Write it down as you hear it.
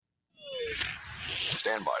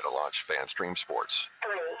Stand by to launch FanStream Sports.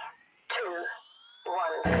 3,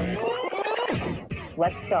 2, 1.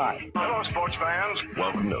 Let's start. Hello, sports fans.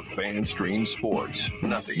 Welcome to FanStream Sports.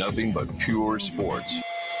 Nothing but pure sports.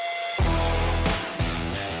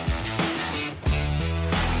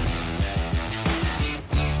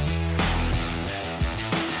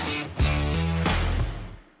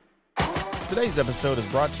 Today's episode is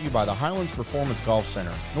brought to you by the Highlands Performance Golf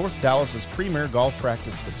Center, North Dallas's premier golf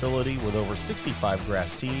practice facility with over 65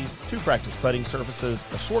 grass tees, 2 practice putting surfaces,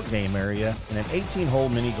 a short game area, and an 18-hole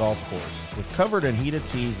mini golf course. With covered and heated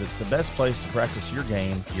tees, it's the best place to practice your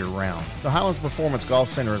game year-round. The Highlands Performance Golf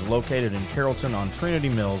Center is located in Carrollton on Trinity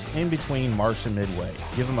Mills, in between Marsh and Midway.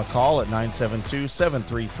 Give them a call at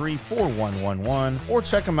 972-733-4111 or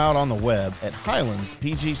check them out on the web at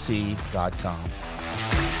highlandspgc.com.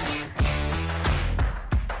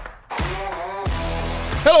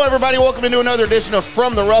 Hello, everybody. Welcome into another edition of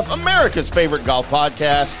From the Rough, America's favorite golf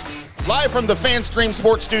podcast. Live from the FanStream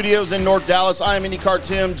Sports Studios in North Dallas, I am IndyCar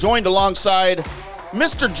Tim, joined alongside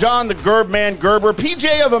Mr. John the Gerbman Gerber,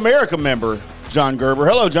 PGA of America member, John Gerber.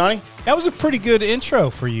 Hello, Johnny. That was a pretty good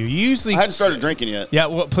intro for you. You usually I hadn't started drinking yet. Yeah,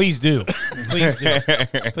 well, please do. Please do.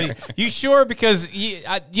 Please. You sure? Because you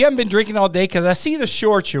haven't been drinking all day, because I see the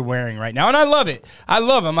shorts you're wearing right now, and I love it. I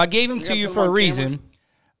love them. I gave them to you for a reason.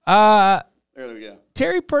 There we go.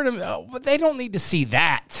 Terry Purdom, but they don't need to see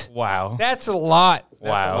that. Wow. That's a lot.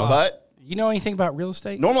 Wow. But You know anything about real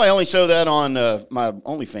estate? normally I only show that on my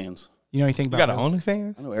OnlyFans. You know anything about You got an real estate?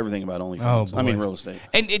 OnlyFans? I know everything about OnlyFans. Oh, boy. I mean real estate.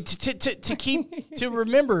 And to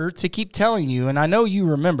keep telling you, and I know you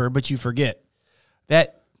remember, but you forget,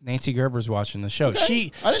 that Nancy Gerber's watching the show.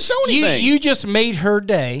 Okay. I didn't show anything. You just made her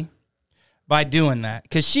day by doing that,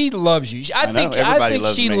 because she loves you. I think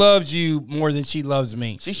loves she me. loves you more than she loves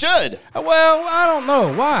me. She should. Well, I don't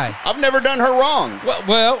know why. I've never done her wrong.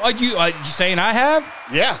 Well, are you saying I have?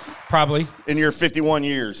 Yeah. Probably. In your 51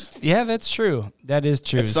 years. Yeah, that's true. That is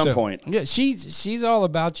true. At some point. Yeah, she's all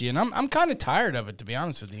about you, and I'm kind of tired of it, to be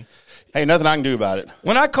honest with you. Hey, nothing I can do about it.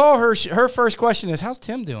 When I call her, her first question is, "How's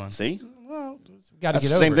Tim doing?" See? Well, got to That's get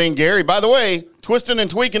the over same it. thing, Gary. By the way, twisting and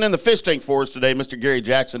tweaking in the fish tank for us today, Mr. Gary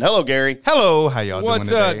Jackson. Hello, Gary. Hello, how y'all What's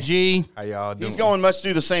doing up, today? G? How y'all doing? He's going much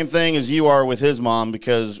through the same thing as you are with his mom,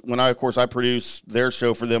 because when I produce their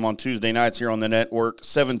show for them on Tuesday nights here on the network,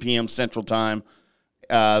 7 p.m. Central Time,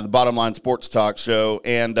 the Bottom Line Sports Talk Show,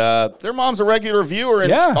 and their mom's a regular viewer, and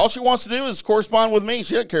Yeah. all she wants to do is correspond with me.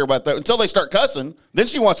 She doesn't care about that until they start cussing. Then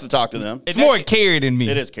she wants to talk to them. It's more Carrie than me.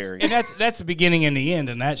 It is Carrie. And that's the beginning and the end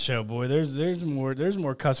in that show, boy. There's more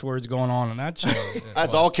cuss words going on in that show.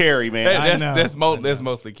 That's all Carrie, man. I know. That's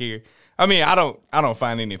mostly Carrie. I mean, I don't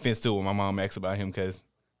find any offense to it when my mom asks about him, because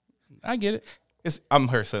I get it. I'm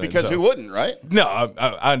her son. Because so. who wouldn't, right? No,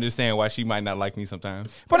 I understand why she might not like me sometimes.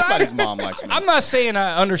 But Everybody's mom likes me. I'm not saying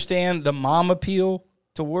I understand the mom appeal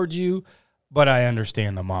towards you, but I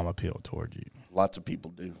understand the mom appeal towards you. Lots of people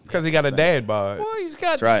do. Because he got a dad bod. Well, he's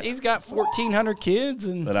right. got 1,400 kids,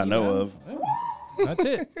 and That I know of. That's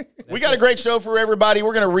it. We got a great show for everybody.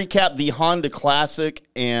 We're going to recap the Honda Classic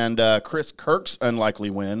and Chris Kirk's unlikely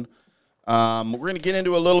win. We're going to get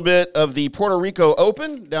into a little bit of the Puerto Rico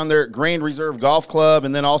Open down there at Grand Reserve Golf Club.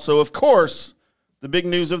 And then also, of course, the big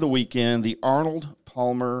news of the weekend, the Arnold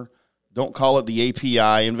Palmer, don't call it the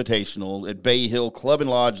API Invitational at Bay Hill Club and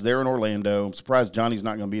Lodge there in Orlando. I'm surprised Johnny's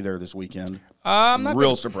not going to be there this weekend. I'm not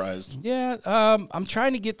real surprised. Yeah, I'm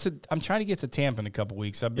trying to get to Tampa in a couple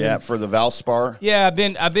weeks. Yeah, for the Valspar. Yeah,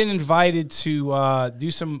 I've been invited to do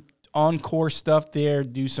some on-course stuff there,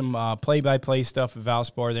 do some play-by-play stuff at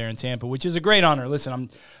Valspar there in Tampa, which is a great honor. Listen,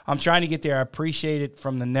 I'm trying to get there. I appreciate it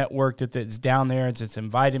from the network that's down there. It's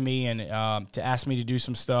invited me and to ask me to do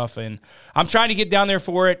some stuff, and I'm trying to get down there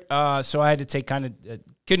for it. So I had to take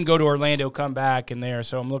couldn't go to Orlando, come back and there.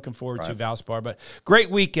 So I'm looking forward to Valspar. But great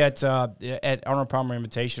week at Arnold Palmer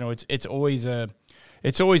Invitational. It's always a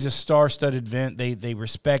star-studded event. They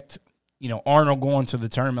respect Arnold going to the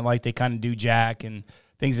tournament like they kind of do Jack and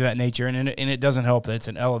things of that nature, and it doesn't help that it's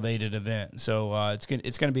an elevated event. So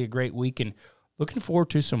it's gonna be a great week, and looking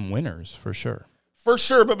forward to some winners for sure. For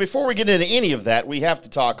sure, but before we get into any of that, we have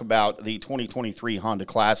to talk about the 2023 Honda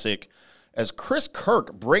Classic as Chris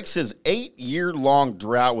Kirk breaks his 8-year-long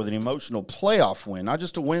drought with an emotional playoff win. Not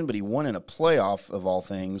just a win, but he won in a playoff of all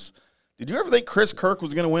things. Did you ever think Chris Kirk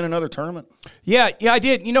was going to win another tournament? Yeah, I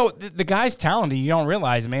did. The guy's talented. You don't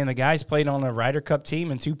realize, man. The guy's played on a Ryder Cup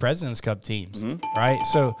team and 2 President's Cup teams, right?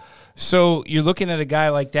 So you're looking at a guy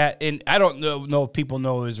like that, and I don't know if people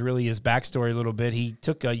know his backstory a little bit. He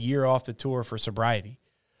took a year off the tour for sobriety,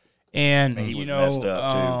 and he was messed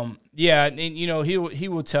up too. Yeah, and he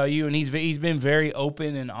will tell you, and he's been very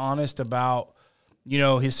open and honest about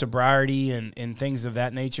his sobriety and things of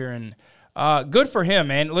that nature. And good for him,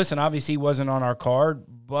 man. Listen, obviously he wasn't on our card,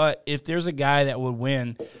 but if there's a guy that would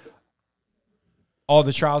win all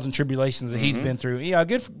the trials and tribulations that he's been through,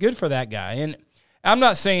 good for that guy. And I'm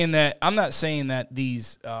not saying that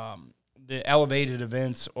these the elevated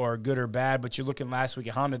events are good or bad, but you're looking last week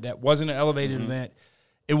at Honda, that wasn't an elevated event.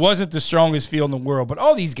 It wasn't the strongest field in the world, but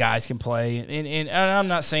all these guys can play. And I'm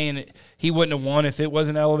not saying that he wouldn't have won if it was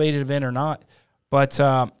an elevated event or not. But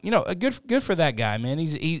good for that guy, man.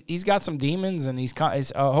 He's got some demons, and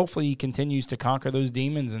hopefully he continues to conquer those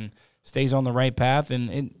demons and stays on the right path.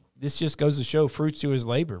 And this just goes to show fruits to his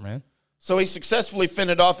labor, man. So he successfully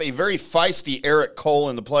fended off a very feisty Eric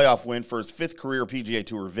Cole in the playoff win for his 5th career PGA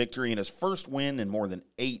Tour victory and his first win in more than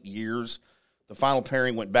 8 years. The final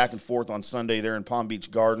pairing went back and forth on Sunday there in Palm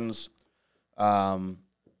Beach Gardens. 2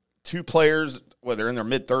 players, they're in their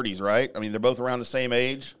mid-30s, right? I mean, they're both around the same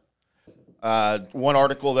age. One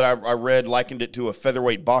article that I read likened it to a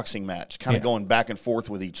featherweight boxing match, kind of going back and forth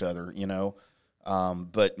with each other,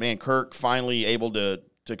 But, man, Kirk finally able to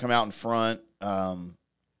come out in front.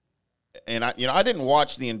 And I didn't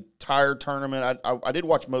watch the entire tournament. I did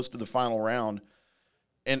watch most of the final round,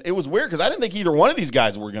 and it was weird because I didn't think either one of these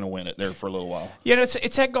guys were going to win it there for a little while. Yeah,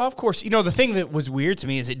 it's that golf course. The thing that was weird to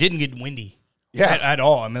me is it didn't get windy. Yeah, at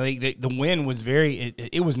all. I mean, the wind was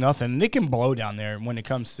it was nothing. And it can blow down there when it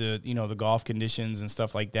comes to the golf conditions and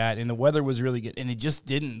stuff like that. And the weather was really good, and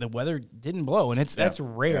the weather didn't blow, and that's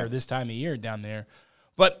rare this time of year down there.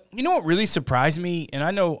 But what really surprised me, and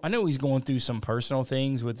I know he's going through some personal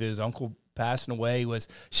things with his uncle passing away, was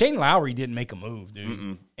Shane Lowry didn't make a move, dude.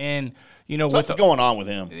 Mm-mm. And what's going on with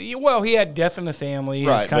him? Well, he had death in the family.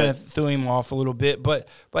 Right, it kind of threw him off a little bit. But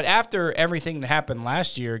after everything that happened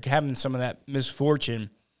last year, having some of that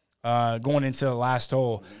misfortune going into the last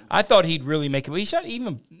hole, I thought he'd really make it.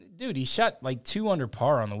 He shot like 2 under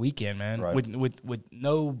par on the weekend, man. Right. With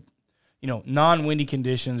no non-windy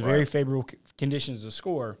conditions, very favorable conditions to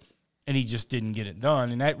score, and he just didn't get it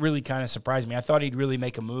done. And that really kind of surprised me. I thought he'd really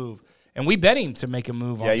make a move. And we bet him to make a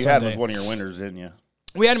move on Sunday. Yeah, you had him as one of your winners, didn't you?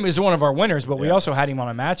 We had him as one of our winners, but we also had him on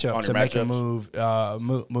a matchup to make a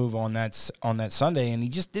matchups. move on that Sunday, and he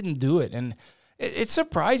just didn't do it. And it's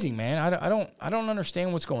surprising, man. I don't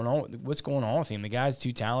understand what's going on with him. The guy's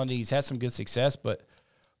too talented. He's had some good success, but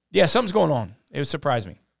yeah, something's going on. It surprised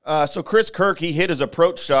me. So Chris Kirk, he hit his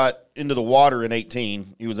approach shot into the water in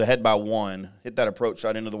 18. He was ahead by 1. Hit that approach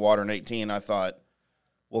shot into the water in 18. I thought,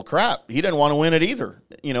 well, crap, he didn't want to win it either.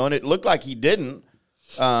 And it looked like he didn't.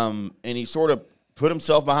 And he sort of put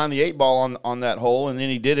himself behind the 8 ball on that hole, and then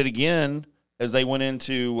he did it again as they went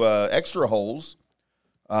into extra holes.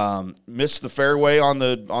 Missed the fairway on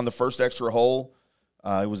the first extra hole.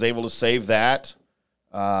 He was able to save that.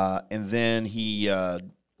 And then he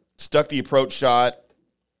stuck the approach shot.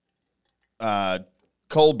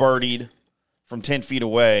 Cole birdied from 10 feet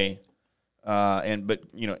away, but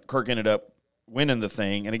Kirk ended up winning the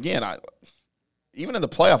thing. And again, even in the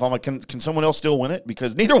playoff, I'm like, can someone else still win it?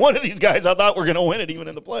 Because neither one of these guys I thought were going to win it, even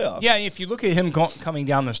in the playoff. Yeah, if you look at him coming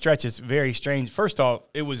down the stretch, it's very strange. First off,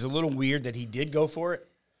 it was a little weird that he did go for it.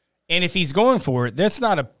 And if he's going for it, that's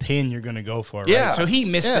not a pin you're going to go for, right? Yeah. So he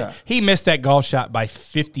missed it. He missed that golf shot by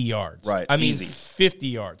 50 yards. Right. I mean, easy. 50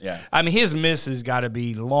 yards. Yeah. I mean, his miss has got to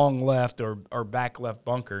be long left or back left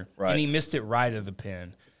bunker. Right. And he missed it right of the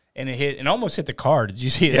pin. And it hit and almost hit the car. Did you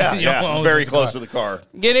see that? Yeah, very close to the car.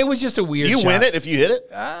 Yeah, it was just a weird Do you shot. win it if you hit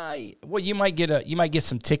it? Well, you might get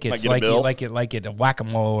some tickets, Might get a bill. like a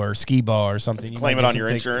whack-a-mole or skee ball or something. You claim might it get on some your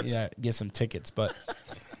insurance. Yeah, get some tickets, but.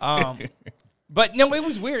 But no, it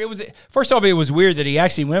was weird. First off, it was weird that he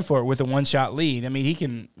actually went for it with a 1-shot lead. I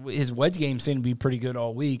mean, his wedge game seemed to be pretty good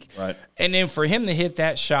all week. Right. And then for him to hit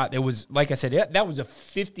that shot, it was, like I said, that was a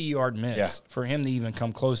 50-yard miss. Yeah. For him to even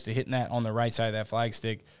come close to hitting that on the right side of that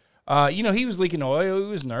flagstick. He was leaking oil. He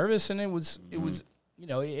was nervous, and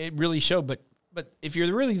it really showed. But if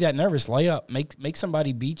you're really that nervous, lay up, make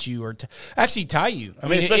somebody beat you or actually tie you. I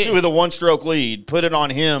mean, especially with a 1-stroke lead, put it on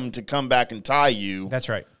him to come back and tie you. That's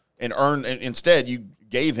right. And earn. And instead, you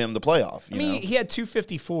gave him the playoff. I mean, he had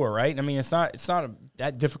 254, right? I mean, it's not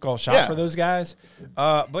that difficult shot for those guys,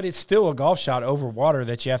 but it's still a golf shot over water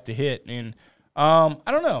that you have to hit. And I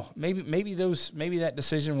don't know, maybe that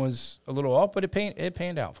decision was a little off, but it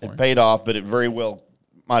panned out for him. It paid off, but it very well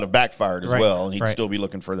might have backfired as Right, well, and he'd right. still be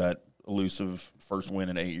looking for that elusive first win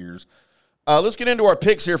in 8 years. Let's get into our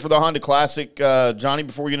picks here for the Honda Classic, Johnny.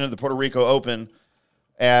 Before we get into the Puerto Rico Open,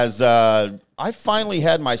 as I finally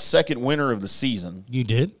had my second winner of the season. You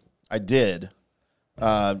did? I did.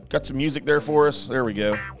 Got some music there for us. There we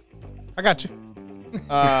go. I got you.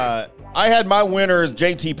 I had my winner as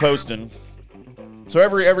JT Poston. So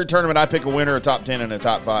every tournament, I pick a winner, a top 10, and a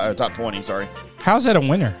top 20. Sorry. How's that a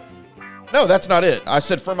winner? No, that's not it. I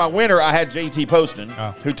said for my winner, I had JT Poston,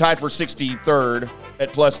 who tied for 63rd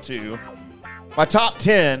at +2. My top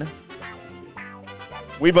 10,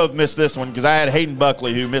 we both missed this one because I had Hayden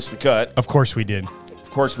Buckley, who missed the cut. Of course we did. Of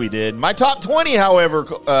course we did. My top 20, however,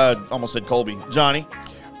 almost said Colby. Johnny.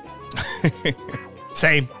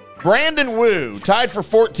 Same. Brandon Wu, tied for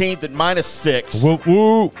 14th at -6. Woo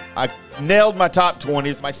woo. I nailed my top 20.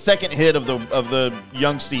 It's my second hit of the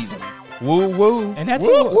young season. Woo woo. And that's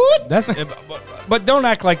Woo, woo. that's but don't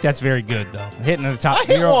act like that's very good though. Hitting the top. I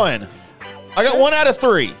hit one. I got 1 out of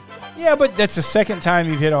 3. Yeah, but that's the second time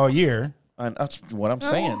you've hit all year. And that's what I'm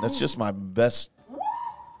saying. That's just my best.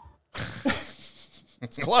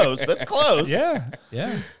 It's close. That's close. Yeah.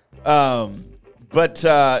 But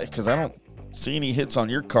because I don't see any hits on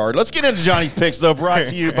your card. Let's get into Johnny's picks, though, brought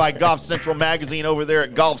to you by Golf Central Magazine over there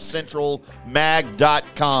at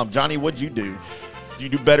golfcentralmag.com. Johnny, what'd you do? Did you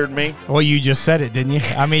do better than me? Well, you just said it, didn't you?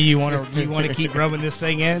 I mean, you want to keep rubbing this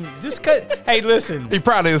thing in? Just cut. Hey, listen. He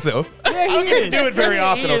proud of himself. Yeah, he don't get to do it very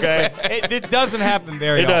often, He is. okay? It doesn't happen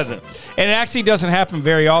very often. It doesn't. And it actually doesn't happen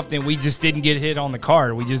very often. We just didn't get hit on the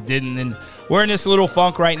card. We just didn't. And we're in this little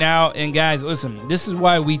funk right now. And, guys, listen, this is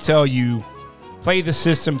why we tell you play the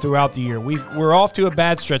system throughout the year. We're off to a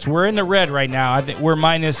bad stretch. We're in the red right now. I think we're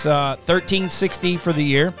minus 1,360 for the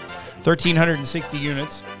year, 1,360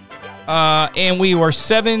 units. And we were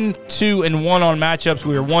 7-2-1 on matchups.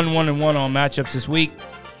 We were 1-1-1 on matchups this week.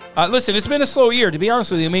 Listen, it's been a slow year, to be honest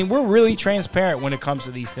with you. I mean, we're really transparent when it comes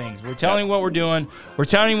to these things. We're telling you what we're doing. We're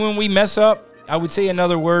telling you when we mess up. I would say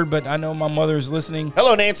another word, but I know my mother's listening.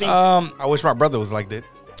 Hello, Nancy. I wish my brother was like that.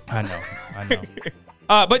 I know.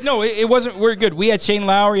 But no, it wasn't. We're good. We had Shane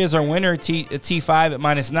Lowry as our winner, T5 at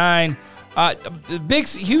 -9.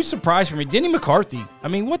 The huge surprise for me, Denny McCarthy. I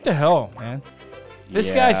mean, what the hell, man?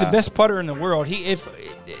 This guy's the best putter in the world.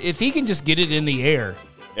 If he can just get it in the air,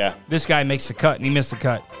 this guy makes the cut, and he missed the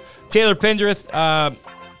cut. Taylor Pendrith,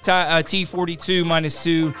 T42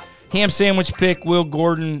 -2. Ham sandwich pick, Will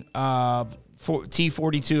Gordon,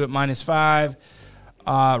 T42 at -5.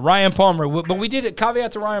 Ryan Palmer, but we did it.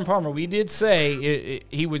 Caveat to Ryan Palmer, we did say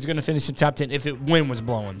he was going to finish in top 10 if wind was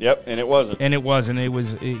blowing. Yep, and it wasn't. And it wasn't. It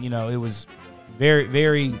was, it was very,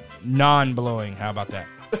 very non-blowing. How about that?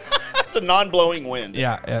 It's a non-blowing wind.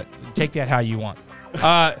 Yeah, take that how you want.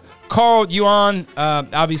 Carl Yuan,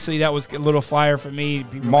 obviously that was a little flyer for me.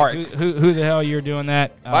 Mark. Like, who the hell you're doing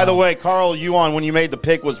that? By the way, Carl Yuan, when you made the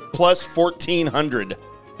pick, was plus 1,400.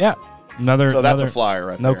 Yeah. So that's a flyer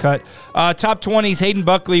right no there. cut. Top 20s, Hayden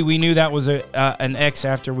Buckley. We knew that was an X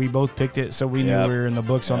after we both picked it, so we knew we were in the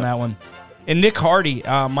books on that one. And Nick Hardy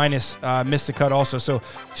missed the cut also.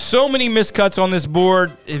 So many missed cuts on this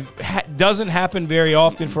board. It doesn't happen very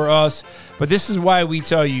often for us, but this is why we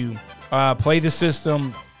tell you, play the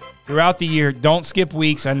system throughout the year. Don't skip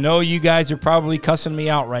weeks. I know you guys are probably cussing me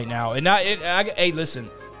out right now. And hey, listen,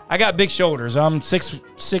 I got big shoulders. I'm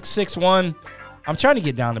 6'1". I'm trying to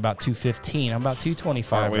get down to about 215. I'm about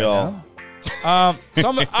 225 Aren't we right all? now.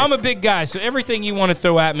 So I'm a big guy, so everything you want to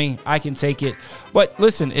throw at me, I can take it. But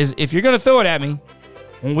listen, if you're going to throw it at me,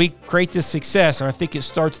 when we create this success, and I think it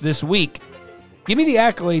starts this week, give me the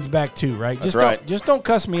accolades back too, right? That's right. Just don't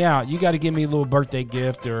cuss me out. You got to give me a little birthday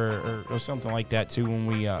gift or something like that too when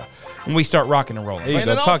we start rocking and rolling. There you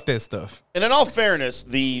go. Talk that stuff. And in all fairness,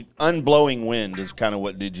 the unblowing wind is kind of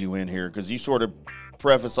what did you in here because you sort of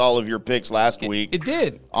preface all of your picks last week. It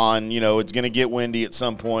did. On, it's going to get windy at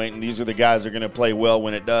some point, and these are the guys that are going to play well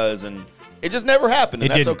when it does, and it just never happened,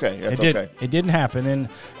 and that's okay. That's okay. It didn't happen, and,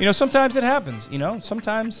 sometimes it happens,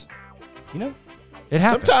 sometimes, it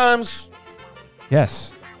happens. Sometimes.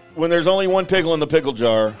 Yes. When there's only one pickle in the pickle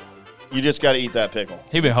jar, you just got to eat that pickle.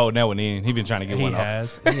 He been holding that one in. He been trying to get one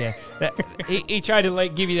off. Yeah. He tried to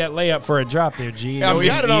give you that layup for a drop there, G. Yeah, we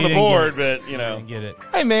had it on the board, but didn't get it.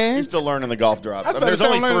 Hey, man. He's still learning the golf drops. I was about There's to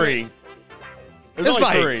say only I'm three. learning. There's It's only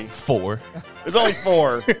like three. 4. There's only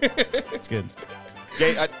 4. It's good.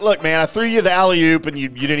 Okay, look, man, I threw you the alley-oop, and you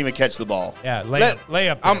didn't even catch the ball. Yeah,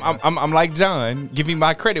 layup. I'm like John. Give me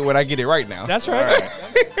my credit when I get it right now. That's right.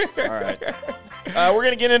 All right. We're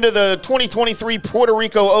going to get into the 2023 Puerto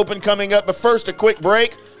Rico Open coming up, but first, a quick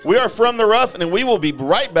break. We are from the rough, and we will be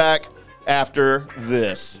right back after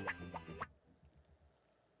this.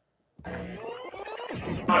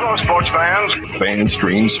 Hello, sports fans.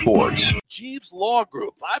 FanStream Sports. Jeeves Law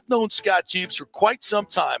Group. I've known Scott Jeeves for quite some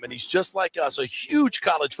time, and he's just like us, a huge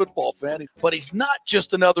college football fan, but he's not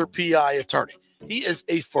just another PI attorney. He is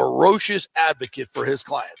a ferocious advocate for his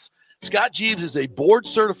clients. Scott Jeeves is a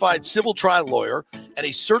board-certified civil trial lawyer and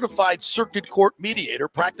a certified circuit court mediator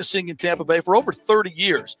practicing in Tampa Bay for over 30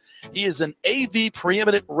 years. He is an AV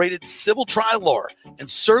preeminent rated civil trial lawyer and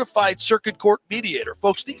certified circuit court mediator.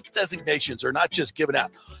 Folks, these designations are not just given out.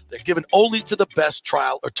 They're given only to the best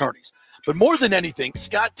trial attorneys. But more than anything,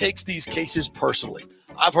 Scott takes these cases personally.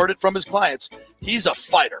 I've heard it from his clients. He's a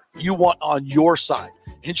fighter you want on your side.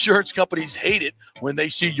 Insurance companies hate it when they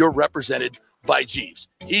see you're represented by Jeeves.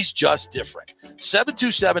 He's just different.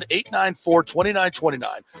 727-894-2929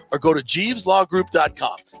 or go to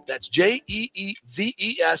JeevesLawGroup.com. That's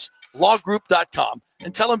JEEVES lawgroup.com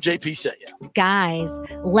and tell him JP sent you. Guys,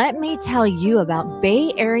 let me tell you about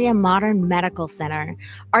Bay Area Modern Medical Center.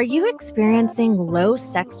 Are you experiencing low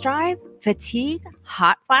sex drive, fatigue,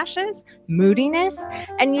 hot flashes, moodiness,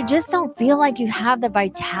 and you just don't feel like you have the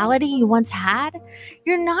vitality you once had?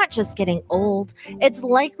 You're not just getting old, it's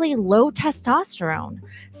likely low testosterone.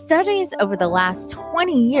 Studies over the last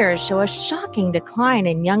 20 years show a shocking decline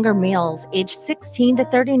in younger males aged 16 to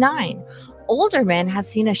 39. Older men have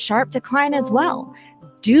seen a sharp decline as well.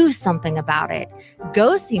 Do something about it.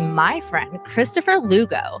 Go see my friend Christopher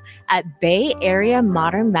Lugo at Bay Area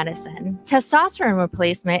Modern Medicine. Testosterone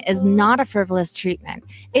replacement is not a frivolous treatment.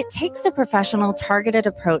 It takes a professional targeted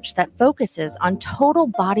approach that focuses on total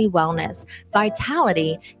body wellness,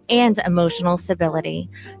 vitality, and emotional stability.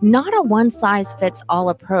 Not a one-size-fits-all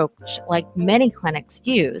approach like many clinics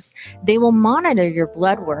use. They will monitor your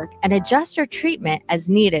blood work and adjust your treatment as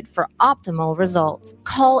needed for optimal results.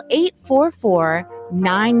 Call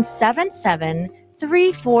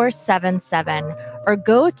 844-977-3477 or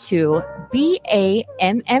go to BAMMC.com.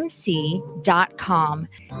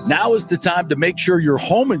 Now is the time to make sure your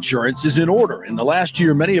home insurance is in order. In the last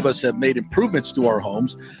year, many of us have made improvements to our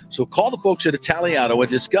homes. So call the folks at Italiano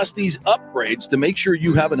and discuss these upgrades to make sure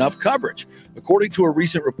you have enough coverage. According to a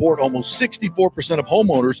recent report, almost 64% of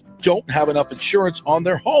homeowners don't have enough insurance on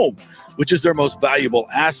their home, which is their most valuable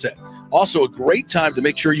asset. Also, a great time to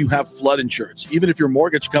make sure you have flood insurance. Even if your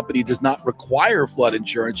mortgage company does not require flood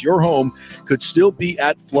insurance, your home could still be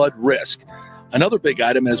at flood risk. Another big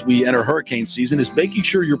item as we enter hurricane season is making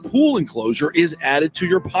sure your pool enclosure is added to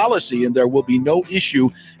your policy and there will be no issue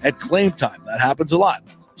at claim time. That happens a lot.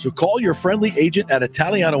 So call your friendly agent at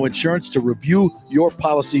Italiano Insurance to review your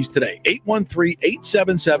policies today.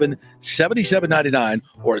 813-877-7799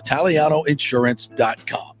 or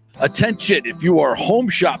ItalianoInsurance.com. Attention, if you are home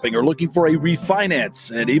shopping or looking for a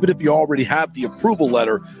refinance, and even if you already have the approval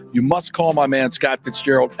letter, you must call my man Scott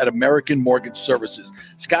Fitzgerald at American Mortgage Services.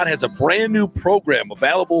 Scott has a brand new program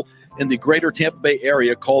available in the greater Tampa Bay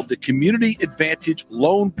area called the Community Advantage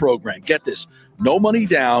Loan Program. Get this, no money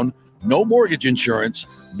down, no mortgage insurance,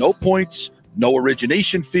 no points, no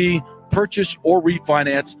origination fee, purchase or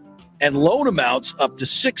refinance, and loan amounts up to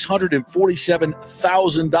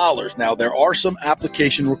 $647,000. Now, there are some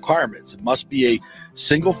application requirements. It must be a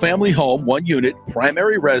single-family home, one unit,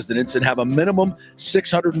 primary residence, and have a minimum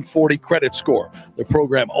 640 credit score. The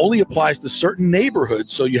program only applies to certain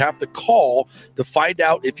neighborhoods, so you have to call to find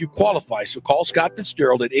out if you qualify. So call Scott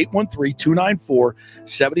Fitzgerald at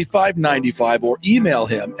 813-294-7595 or email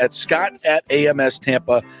him at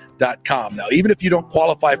scott@amstampa.com. Now, even if you don't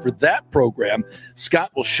qualify for that program,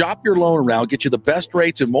 Scott will shop your loan around, get you the best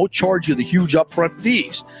rates, and won't charge you the huge upfront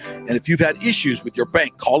fees. And if you've had issues with your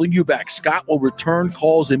bank calling you back, Scott will return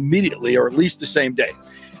calls immediately or at least the same day.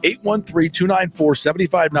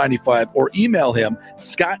 813-294-7595 or email him,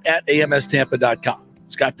 scott@amstampa.com.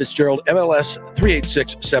 Scott Fitzgerald, MLS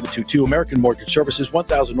 386722, American Mortgage Services,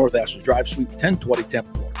 1000 North Ashland Drive, Suite 1020,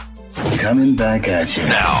 Tampa, Florida. Coming back at you.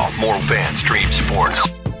 Now, more FanStream Sports.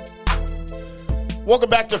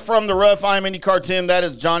 Welcome back to From the Rough. I'm IndyCar Tim. That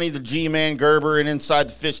is Johnny the G-Man Gerber. And inside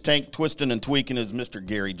the fish tank, twisting and tweaking, is Mr.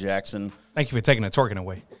 Gary Jackson. Thank you for taking the torquing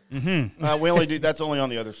away. We only do that's only on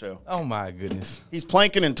the other show. Oh, my goodness. He's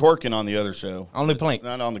planking and torquing on the other show. Only plank.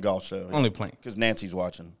 Not on the golf show. Only plank. Because Nancy's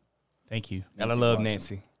watching. Thank you. Gotta love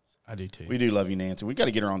Nancy. I do too. We do love you, Nancy. We got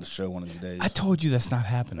to get her on the show one of these days. I told you that's not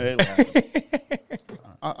happening. It'll happen.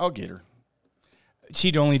 I'll get her.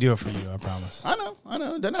 She'd only do it for you, I promise. I know.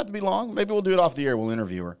 It doesn't have to be long. Maybe we'll do it off the air. We'll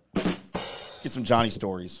interview her. Get some Johnny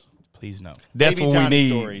stories. Please no. That's Baby what Johnny we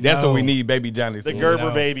need. stories. That's No. what we need, baby Johnny. The stories. Gerber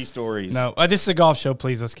No. baby stories. No, this is a golf show.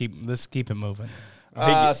 Please let's keep it moving.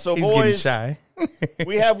 So He's boys, getting shy.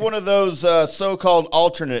 we have one of those so-called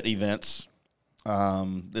alternate events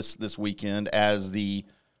this weekend, as the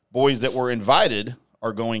boys that were invited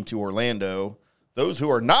are going to Orlando. Those who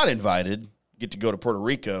are not invited get to go to Puerto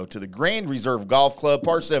Rico to the Grand Reserve Golf Club,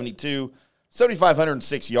 par 72,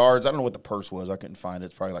 7,506 yards. I don't know what the purse was. I couldn't find it.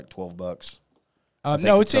 It's probably like $12.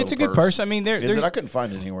 think it's a good purse. I mean, Is it? I couldn't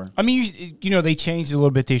find it anywhere. I mean, they changed a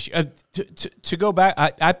little bit this year. To go back,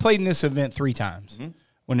 I played in this event 3 times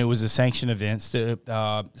when it was a sanctioned event.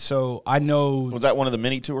 So I know. Was that one of the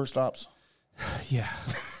mini tour stops? Yeah.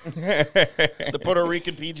 The Puerto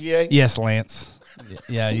Rican PGA? Yes, Lance.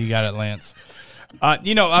 Yeah, you got it, Lance.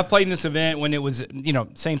 I played in this event when it was,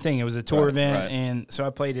 same thing. It was a tour event, and so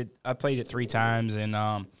I played it 3 times,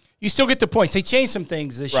 and you still get the points. They changed some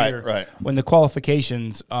things this year when the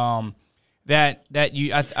qualifications. I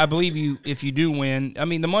believe if you do win, I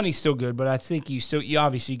mean the money's still good, but I think you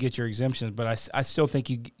obviously get your exemptions, but I still think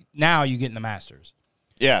you get in the Masters.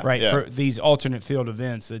 Yeah, right. For these alternate field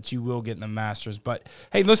events that you will get in the Masters. But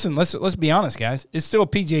hey, listen, let's be honest, guys. It's still a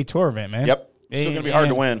PGA Tour event, man. Yep. It's still gonna be hard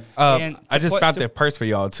to win. I just found that purse for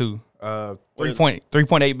y'all too.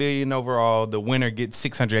 3.8 billion overall. The winner gets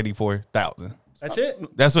 684,000. That's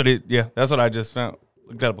it. That's what it. Yeah, that's what I just found.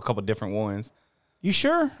 Looked up a couple different ones. You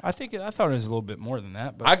sure? I thought it was a little bit more than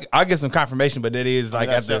that. But I'll get some confirmation, but it is like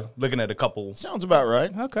after looking at a couple. Sounds about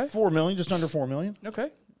right. Okay. 4 million, just under 4 million.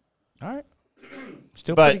 Okay. All right.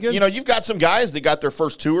 Still But, pretty good. you've got some guys that got their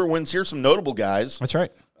first tour wins here, some notable guys. That's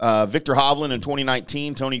right. Victor Hovland in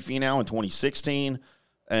 2019, Tony Finau in 2016.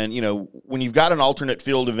 And, when you've got an alternate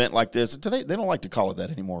field event like this, they don't like to call it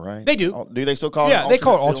that anymore, right? They do. Do they still call it Yeah, they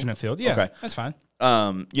call it field? alternate field. Yeah, Okay. that's fine.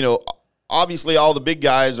 Obviously all the big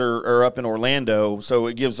guys are up in Orlando, so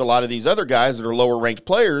it gives a lot of these other guys that are lower-ranked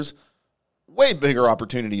players way bigger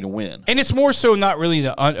opportunity to win. And it's more so not really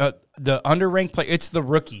the underranked play. It's the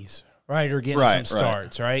rookies, right, are getting some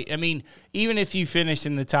starts, right? I mean, even if you finish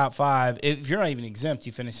in the top 5, if you're not even exempt,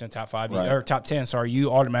 you finish in the top 5 or top 10. Sorry,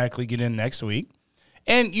 you automatically get in next week,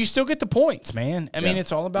 and you still get the points, man. I mean,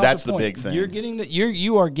 it's all about that's the the points. big thing. You're getting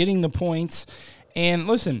you are getting the points, and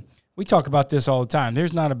listen. We talk about this all the time.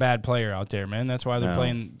 There's not a bad player out there, man. That's why they're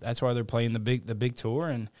playing. That's why they're playing the big tour,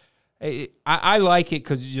 and I like it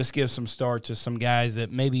because it just gives some start to some guys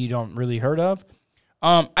that maybe you don't really heard of.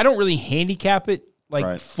 I don't really handicap it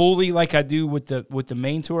fully like I do with the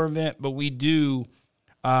main tour event, but we do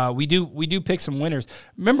pick some winners.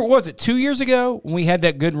 Remember, what was it 2 years ago when we had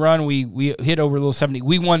that good run? We hit over a little 70.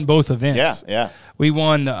 We won both events. Yeah. We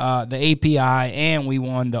won the API and we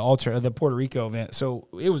won the Puerto Rico event. So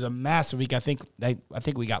it was a massive week. I think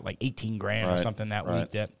we got like 18 grand or something that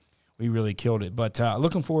week that we really killed it. But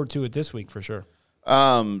looking forward to it this week for sure.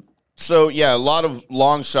 So a lot of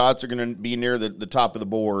long shots are going to be near the top of the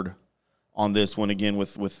board on this one again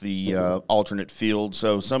with the alternate field.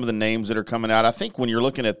 So some of the names that are coming out, I think when you're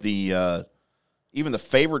looking at the even the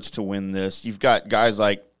favorites to win this, you've got guys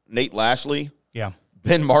like Nate Lashley,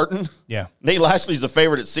 Ben Martin, Nate Lashley's the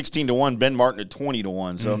favorite at 16-1, Ben Martin at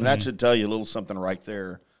 20-1. So that should tell you a little something right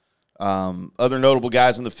there. Other notable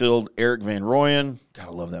guys in the field: Eric Van Rooyen. Gotta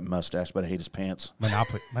love that mustache, but I hate his pants.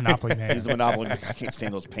 Monopoly man. He's the Monopoly. I can't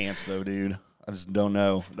stand those pants though, dude. I just don't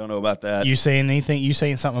know. Don't know about that. You saying anything? You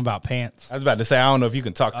saying something about pants? I was about to say, I don't know if you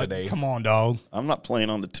can talk today. Come on, dog. I'm not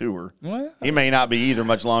playing on the tour. What? He may not be either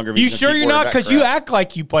much longer. You sure you're not? Because you act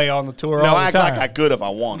like you play on the tour all the time. No, I act like I could if I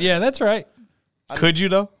wanted. Yeah, that's right. Could you,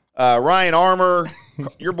 though? Ryan Armour,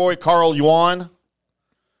 your boy Carl Yuan. If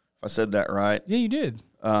I said that right. Yeah, you did.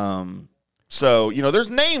 So, there's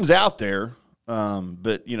names out there,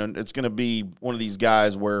 but, it's going to be one of these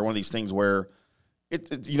things where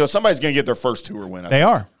somebody's going to get their first tour win.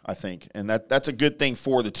 I think. And that's a good thing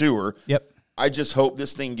for the tour. Yep. I just hope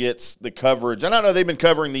this thing gets the coverage. And I know they've been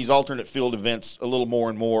covering these alternate field events a little more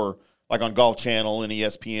and more, like on Golf Channel and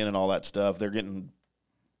ESPN and all that stuff. They're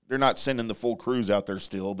not sending the full crews out there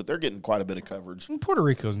still, but they're getting quite a bit of coverage. And Puerto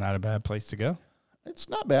Rico's not a bad place to go. It's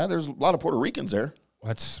not bad. There's a lot of Puerto Ricans there.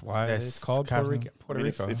 That's why it's called Puerto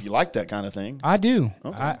Rico. If you like that kind of thing. I do.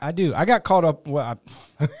 Okay. I do. I got caught up. Well,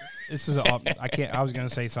 this is I can't. I was going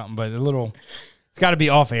to say something, but it's got to be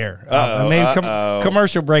off air. Maybe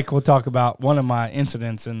commercial break. We'll talk about one of my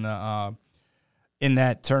incidents in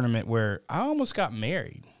that tournament where I almost got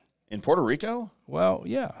married in Puerto Rico. Well,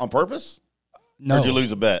 yeah, on purpose. No, or did you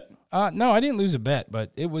lose a bet? No, I didn't lose a bet,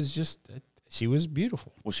 but it was just she was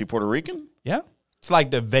beautiful. Was she Puerto Rican? Yeah. It's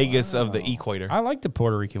like the Vegas of the equator. I like the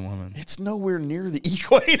Puerto Rican woman. It's nowhere near the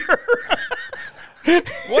equator.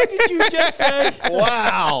 What did you just say?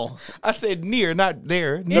 Wow. I said near, not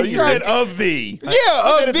there. No, you said of the.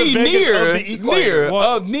 Yeah, of the near. Of the equator.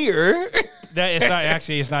 Near. That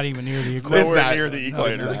it's not even near the equator. It's nowhere near the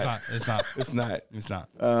equator. It's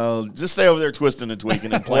not. Just stay over there twisting and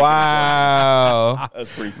tweaking and playing. Wow.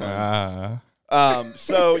 That's pretty fun.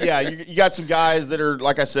 So you got some guys that are,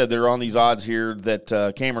 like I said, they're on these odds here.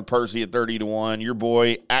 That Cameron Percy at 30-1, your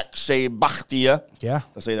boy Akshay Bhatia. Yeah.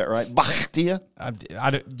 Did I say that right? Bhatia.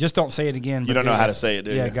 Just don't say it again. You don't know how to say it,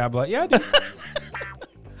 do you? Yeah, God bless. Yeah, I do.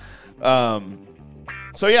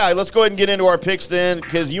 So, yeah, let's go ahead and get into our picks then,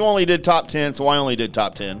 because you only did top 10, so I only did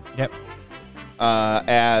top 10. Yep.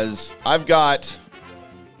 As I've got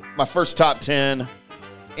my first top 10,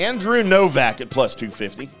 Andrew Novak at plus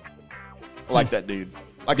 250. I like that dude.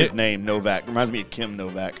 I like his name, Novak. Reminds me of Kim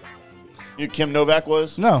Novak. You know who Kim Novak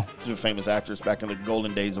was? No. She was a famous actress back in the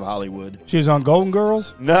golden days of Hollywood. She was on Golden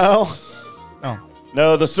Girls? No. Oh.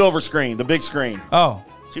 No, the silver screen, the big screen. Oh.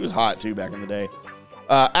 She was hot, too, back in the day.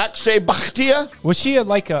 Akshay Bhatia. Was she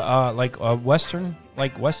like a Western?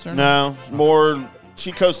 Like Western? No, more.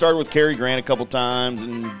 She co-starred with Cary Grant a couple times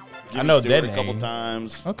and Jimmy I know Stewart that a couple name.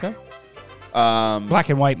 times. Okay. Black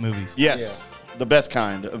and white movies. Yes, the best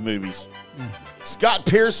kind of movies. Scott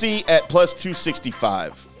Piercy at plus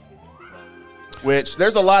 265, which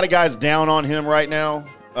there's a lot of guys down on him right now.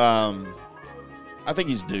 I think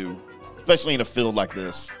he's due, especially in a field like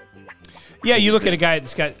this. Yeah, you look at a guy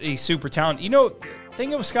that's got a super talent. You know, thing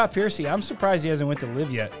with Scott Piercy, I'm surprised he hasn't went to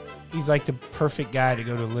Live yet. He's like the perfect guy to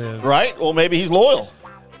go to Live. Right? Well, maybe he's loyal.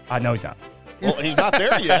 I know he's not. Well, he's not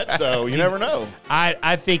there yet, so you never know.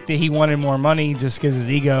 I think that he wanted more money just because his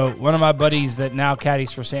ego. One of my buddies that now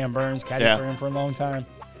caddies for Sam Burns, caddied for him for a long time.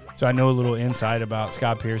 So I know a little insight about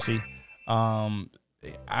Scott Piercy.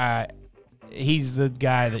 He's the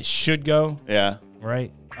guy that should go, Yeah.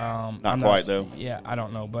 right? Not quite, though. Yeah, I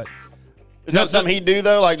don't know, but Is that something he'd do,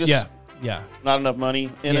 though? Like just yeah, not enough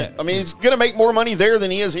money in Yeah. it? I mean, he's going to make more money there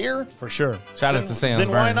than he is here. for sure. Shout out to Sam Then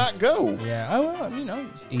why Burns. not go? Yeah, well, you know,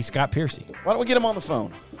 he's Scott Piercy. Why don't we get him on the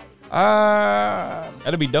phone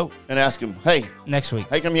That'd be dope. and ask him, hey, Next week.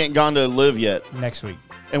 how come you ain't gone to Live yet? Next week.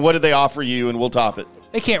 And what did they offer you? And we'll top it.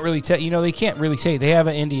 They can't really tell. You know, they can't really say. They have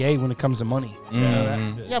an NDA when it comes to money. You know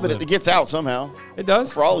that? Yeah, but it gets out somehow. It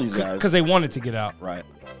does For all these guys. because they want it to get out. Right.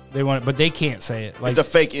 They want it, but they can't say it. Like, It's a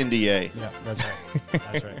fake NDA. yeah, that's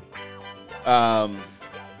right. That's right.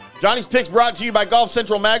 Johnny's Picks brought to you by Golf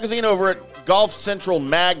Central Magazine over at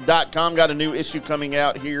golfcentralmag.com. Got a new issue coming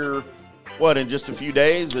out here, in just a few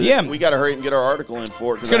days? Yeah. We got to hurry and get our article in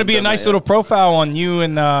for it. It's going to be a nice little profile on you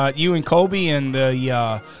and Colby and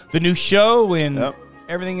the new show and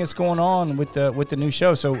everything that's going on with the new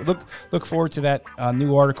show. So look forward to that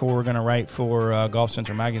new article we're going to write for Golf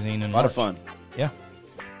Central Magazine. In A lot of fun. Yeah.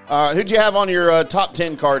 Who'd you have on your top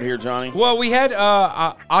 10 card here, Johnny? Well, we had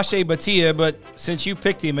Akshay Bhatia, but since you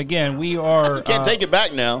picked him again, we are. You can't take it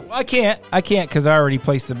back now. I can't because I already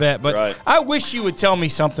placed the bet. But Right. I wish you would tell me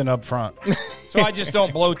something up front, so I just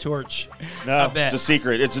don't blowtorch. No, a bet. it's a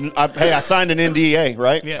secret. Hey, I signed an NDA,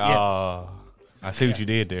 right? Yeah. I see what you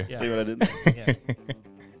did there. See what I did?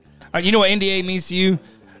 You know what NDA means to you?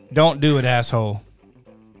 Don't do it, asshole.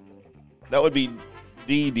 That would be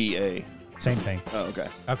DDA. Same thing. Oh, okay.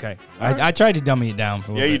 Okay. I tried to dummy it down. A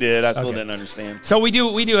little Yeah, you bit. did. I still Okay. didn't understand. So we do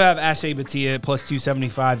have Akshay Bhatia plus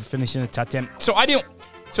 275 finishing the top 10.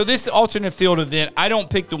 So this alternate field event, I don't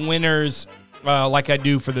pick the winners like I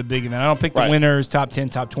do for the big event. I don't pick the winners, top 10,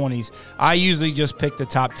 top 20s. I usually just pick the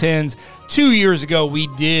top 10s. 2 years ago, we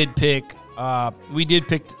did pick the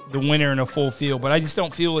winner in a full field, but I just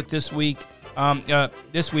don't feel it this week.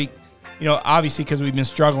 This week, obviously because we've been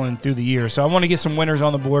struggling through the year. So I want to get some winners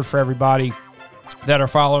on the board for everybody that are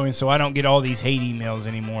following, so I don't get all these hate emails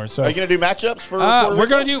anymore. So Are you going to do matchups for Puerto we're Rico?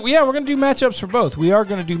 gonna do matchups for both. We are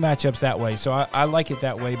gonna do matchups that way, so I like it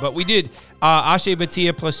that way. But we did Akshay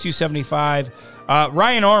Bhatia plus 275,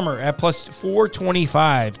 Ryan Armour at plus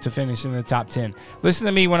 425 to finish in the top 10. Listen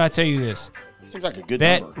to me when I tell you this. Seems like a good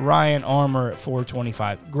Bet number. Ryan Armour at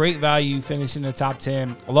 425. Great value, finishing in the top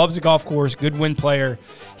 10. Loves the golf course, good win player.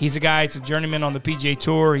 He's a guy, it's a journeyman on the PGA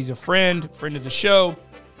Tour. He's a friend of the show.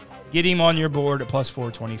 Get him on your board at plus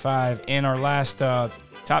 425. And our last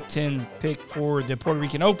top 10 pick for the Puerto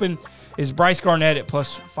Rican Open is Bryce Garnett at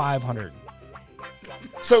plus 500.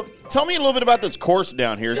 So tell me a little bit about this course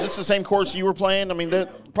down here. Is this the same course you were playing? I mean,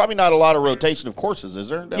 there's probably not a lot of rotation of courses, is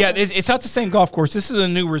there? Yeah, it's not the same golf course. This is a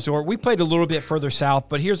new resort. We played a little bit further south,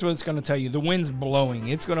 but here's what it's going to tell you. The wind's blowing.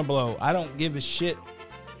 It's going to blow. I don't give a shit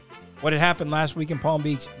what had happened last week in Palm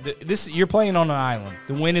Beach. You're playing on an island.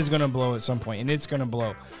 The wind is going to blow at some point, and it's going to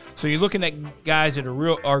blow. So you're looking at guys that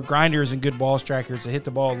are grinders and good ball strikers that hit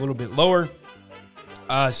the ball a little bit lower.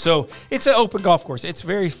 So it's an open golf course. It's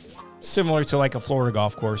very similar to like a Florida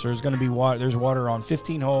golf course. There's going to be water. There's water on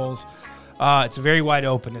 15 holes. It's very wide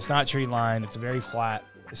open. It's not tree line. It's very flat.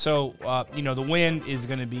 So the wind is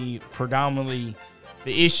going to be predominantly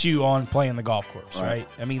the issue on playing the golf course, right?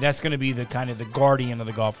 I mean, that's going to be the kind of the guardian of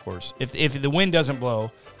the golf course. If the wind doesn't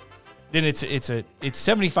blow, then it's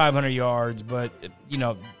 7,500 yards, but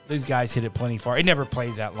those guys hit it plenty far. It never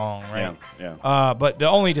plays that long, right? Yeah. But the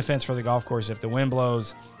only defense for the golf course if the wind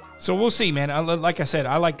blows. So we'll see, man. Like I said,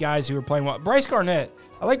 I like guys who are playing well. Bryce Garnett,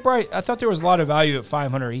 I like Bryce. I thought there was a lot of value at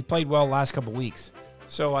 500. He played well last couple weeks,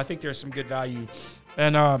 so I think there's some good value.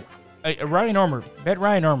 And Ryan Armour, bet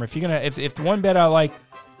Ryan Armour. If the one bet I like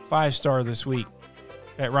 5-star this week,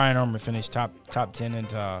 bet Ryan Armour finished top 10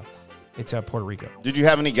 into. It's Puerto Rico. Did you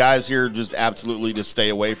have any guys here just absolutely to stay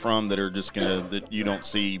away from that are just that you don't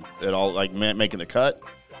see at all like making the cut?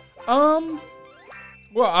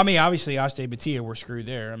 Well, I mean, obviously, Aste Batia, we're screwed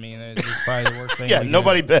there. I mean, it's probably the worst thing. Yeah,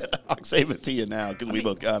 nobody bet Aste Batia now because we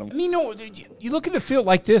both got him. I mean, you look at the field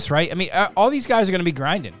like this, right? I mean, all these guys are going to be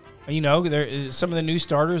grinding. Some of the new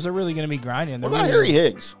starters are really going to be grinding. What about Harry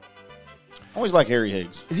Higgs? I always like Harry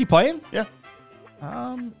Higgs. Is he playing? Yeah.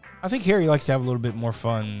 I think Harry likes to have a little bit more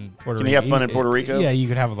fun in Puerto Rico. Can he have fun in Puerto Rico? Yeah, you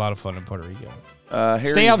could have a lot of fun in Puerto Rico.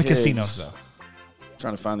 Stay out of the casinos, though.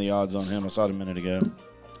 Trying to find the odds on him. I saw it a minute ago.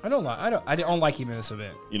 I don't like him in this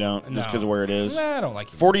event. You don't? No. Just because of where it is? Nah, I don't like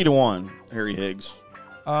him. 40-1, Harry Higgs.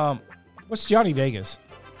 What's Johnny Vegas?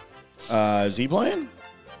 Is he playing?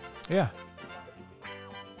 Yeah.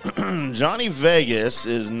 Johnny Vegas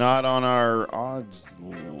is not on our odds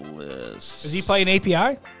list. Is he playing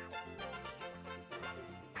API?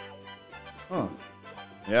 Huh.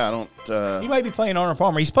 Yeah, I don't. He might be playing Arnold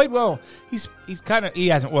Palmer. He's played well. He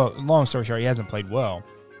hasn't. Well, long story short, he hasn't played well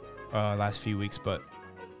last few weeks, but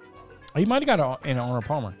he might have got an Arnold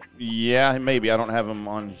Palmer. Yeah, maybe. I don't have him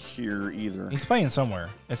on here either. He's playing somewhere.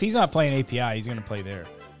 If he's not playing API, he's going to play there.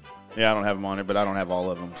 Yeah, I don't have him on it, but I don't have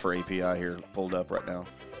all of them for API here pulled up right now.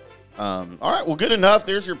 All right, well, good enough.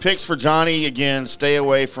 There's your picks for Johnny. Again, stay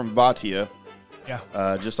away from Batia.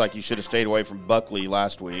 Yeah. Just like you should have stayed away from Buckley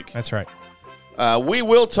last week. That's right. We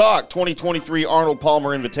will talk 2023 Arnold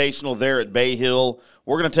Palmer Invitational there at Bay Hill.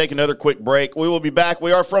 We're going to take another quick break. We will be back.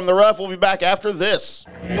 We are From the Rough. We'll be back after this.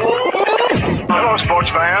 Hello, sports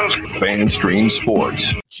fans. FanStream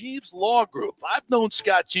Sports. Jeeves Law Group. I've known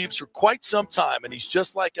Scott Jeeves for quite some time, and he's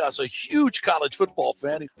just like us, a huge college football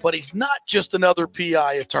fan. But he's not just another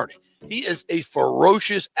PI attorney. He is a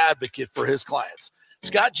ferocious advocate for his clients.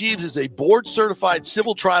 Scott Jeeves is a board-certified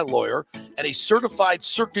civil trial lawyer and a certified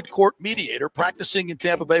circuit court mediator practicing in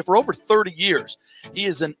Tampa Bay for over 30 years. He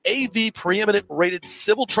is an AV preeminent rated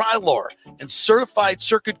civil trial lawyer and certified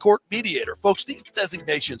circuit court mediator. Folks, these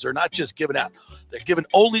designations are not just given out. They're given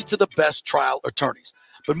only to the best trial attorneys.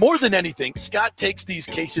 But more than anything, Scott takes these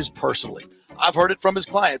cases personally. I've heard it from his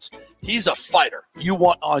clients. He's a fighter you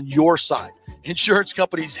want on your side. Insurance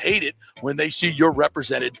companies hate it when they see you're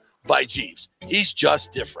represented by Jeeves. He's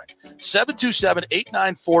just different.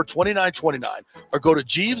 727-894-2929 or go to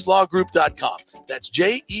JeevesLawGroup.com. That's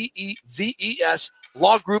JEEVES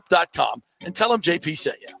lawgroup.com and tell him JP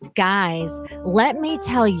sent you. Guys, let me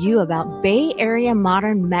tell you about Bay Area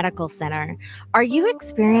Modern Medical Center. Are you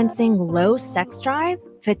experiencing low sex drive,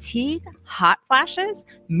 fatigue, hot flashes,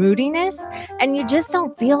 moodiness, and you just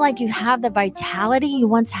don't feel like you have the vitality you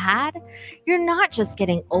once had? You're not just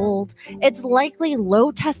getting old, it's likely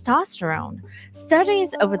low testosterone.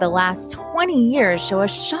 Studies over the last 20 years show a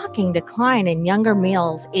shocking decline in younger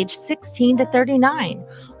males aged 16 to 39.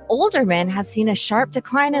 Older men have seen a sharp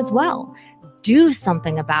decline as well. Do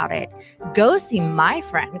something about it. Go see my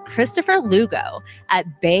friend Christopher Lugo at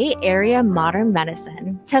Bay Area Modern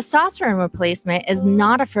Medicine. Testosterone replacement is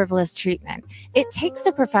not a frivolous treatment. It takes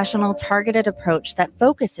a professional, targeted approach that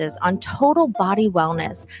focuses on total body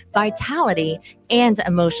wellness, vitality, and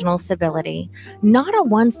emotional stability. Not a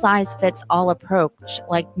one-size-fits-all approach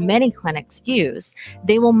like many clinics use.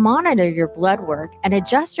 They will monitor your blood work and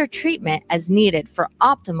adjust your treatment as needed for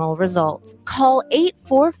optimal results. Call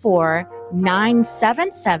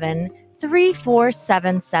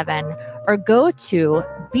 844-977-3477 or go to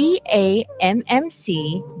BAMMC.com.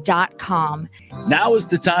 Now is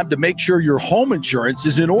the time to make sure your home insurance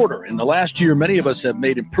is in order. In the last year, many of us have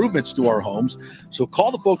made improvements to our homes. So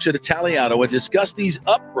call the folks at Italiano and discuss these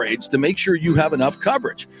upgrades to make sure you have enough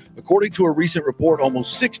coverage. According to a recent report,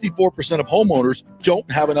 almost 64% of homeowners don't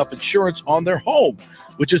have enough insurance on their home,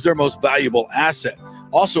 which is their most valuable asset.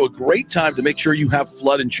 Also, a great time to make sure you have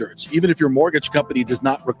flood insurance. Even if your mortgage company does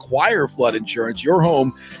not require flood insurance, your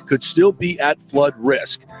home could still be at flood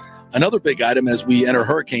risk. Another big item as we enter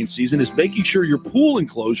hurricane season is making sure your pool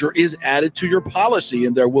enclosure is added to your policy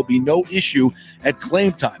and there will be no issue at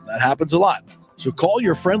claim time. That happens a lot. So call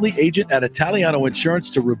your friendly agent at Italiano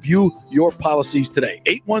Insurance to review your policies today.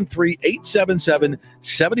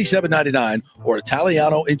 813-877-7799 or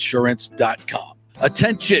ItalianoInsurance.com.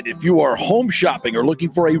 Attention, if you are home shopping or looking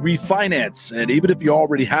for a refinance, and even if you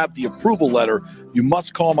already have the approval letter, you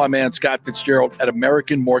must call my man Scott Fitzgerald at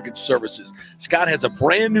American Mortgage Services. Scott has a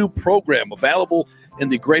brand new program available in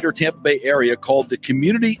the greater Tampa Bay area called the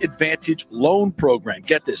Community Advantage Loan Program.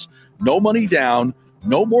 Get this, no money down,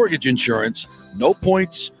 no mortgage insurance, no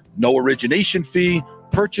points, no origination fee,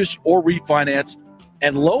 purchase or refinance,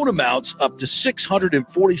 and loan amounts up to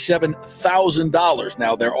 $647,000.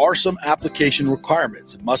 Now, there are some application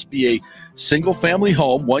requirements. It must be a single-family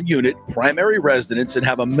home, 1 unit, primary residence, and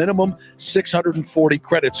have a minimum 640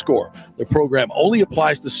 credit score. The program only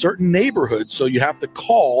applies to certain neighborhoods, so you have to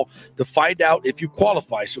call to find out if you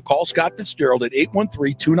qualify. So call Scott Fitzgerald at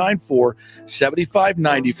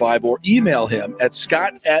 813-294-7595 or email him at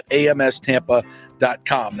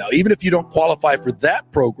scott@amstampa.com. Now, even if you don't qualify for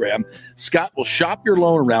that program, Scott will shop your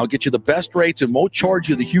loan around, get you the best rates, and won't charge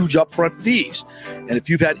you the huge upfront fees. And if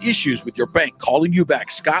you've had issues with your bank calling you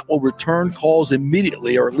back, Scott will return calls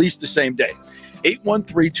immediately or at least the same day.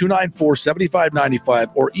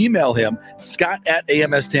 813-294-7595 or email him,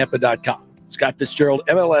 scott@amstampa.com. Scott Fitzgerald,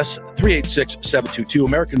 MLS 386722,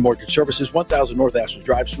 American Mortgage Services, 1000 North Ashland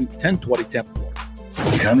Drive, Suite 1020, Tampa, Florida.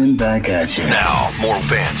 Coming back at you. Now, more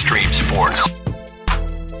FanStream Sports.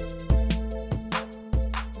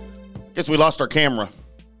 Guess we lost our camera.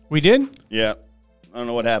 We did? Yeah. I don't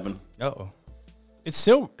know what happened. Uh-oh. It's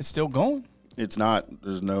still going. It's not.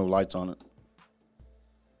 There's no lights on it.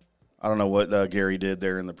 I don't know what Gary did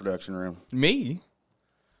there in the production room. Me?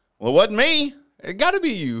 Well, it wasn't me. It got to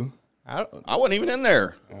be you. I wasn't even in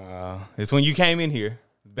there. It's when you came in here.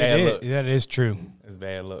 Bad luck. That is true. It's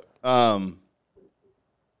bad luck.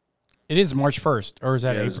 It is March 1st, or is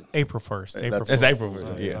that April 1st? It's April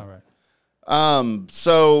 1st, yeah. All right.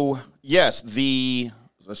 So, yes,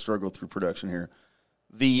 let's struggle through production here.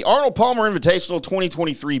 The Arnold Palmer Invitational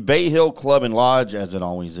 2023 Bay Hill Club and Lodge, as it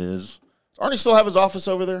always is. Does Arnie still have his office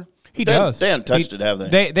over there? He does. They haven't touched it, have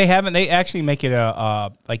they? They haven't. They actually make it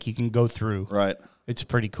like you can go through. Right. It's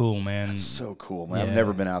pretty cool, man. It's so cool, man. Yeah. I've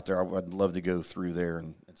never been out there. I'd love to go through there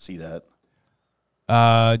and see that.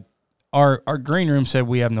 Our green room said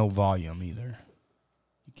we have no volume either.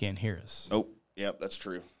 You can't hear us. Oh, yep, that's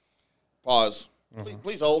true. Pause.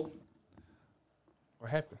 Please hold.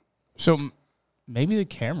 What happened? So maybe the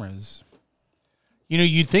cameras.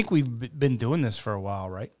 You'd think we've been doing this for a while,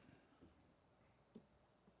 right?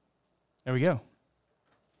 There we go.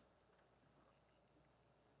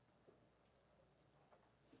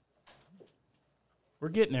 We're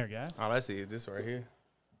getting there, guys. All I see is this right here.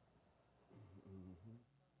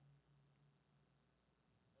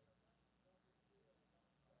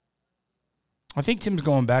 I think Tim's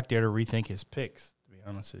going back there to rethink his picks, to be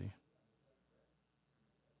honest with you.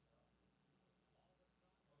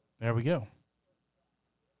 There we go.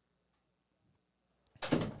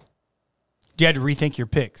 You had to rethink your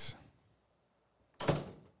picks.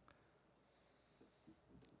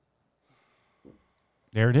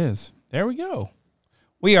 There it is. There we go.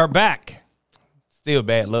 We are back. Still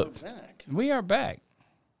bad luck. We are back.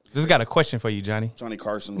 Just got a question for you, Johnny. Johnny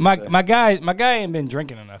Carson would My say. guy ain't been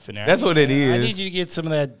drinking enough in there. That's what it is. I need you to get some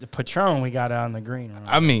of that Patron we got out in the green room.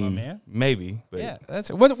 I mean, man. maybe. But Yeah,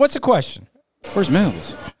 that's what's the question? Where's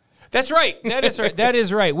Mills? That's right. That is right. That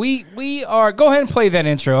is right. We are. Go ahead and play that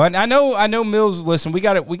intro. I know Mills. Listen, we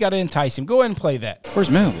got to entice him. Go ahead and play that. Where's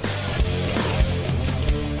Mills?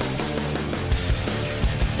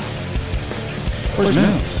 Where's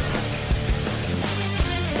Mills?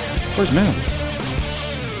 Where's Mills?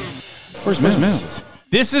 Where's Mills?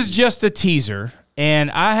 This is just a teaser,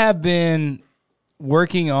 and I have been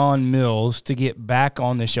working on Mills to get back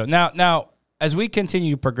on this show. Now, as we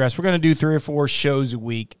continue to progress, we're going to do 3 or 4 shows a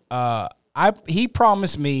week. He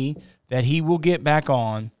promised me that he will get back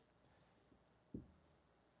on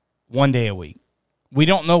 1 day a week. We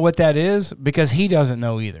don't know what that is because he doesn't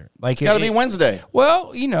know either. Like It's got to be Wednesday.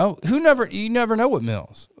 Well, you never know with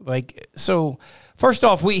Mills. Like, so first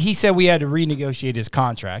off, he said we had to renegotiate his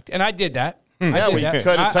contract, and I did that. Yeah, we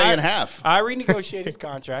cut his pay in half. I renegotiated his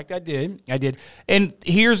contract. I did. And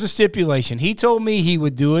here's the stipulation. He told me he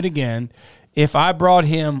would do it again if I brought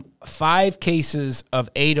him 5 cases of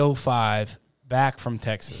 805 back from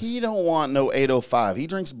Texas. He don't want no 805. He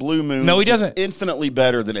drinks Blue Moon. No, he doesn't. Infinitely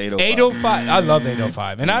better than 805. 805. I love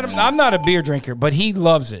 805. And I'm not a beer drinker, but he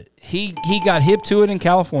loves it. He got hip to it in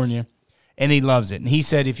California, and he loves it. And he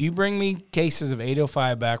said, if you bring me cases of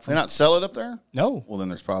 805 back from... They not sell it up there? No. Well, then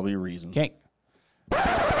there's probably a reason. Can't...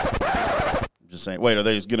 I'm just saying. Wait, are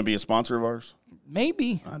they going to be a sponsor of ours?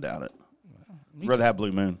 Maybe. I doubt it. I'd rather have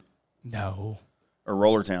Blue Moon. No. Or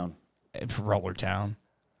Roller Town. Roller Town.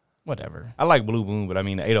 Whatever. I like Blue Moon, but I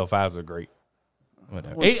mean, the 805s are great.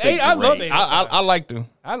 Whatever. Well, it's I love great. 805. I like to.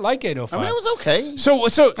 I like 805. I mean, it was okay. So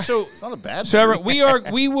It's not a bad. So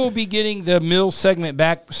movie. we will be getting the Mills segment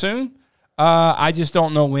back soon. I just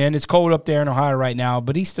don't know when. It's cold up there in Ohio right now,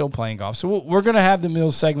 but he's still playing golf. So we're going to have the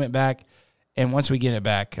Mills segment back, and once we get it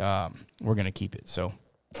back, we're going to keep it. So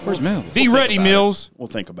Where's Mills? be ready, Mills. We'll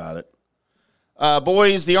think about it.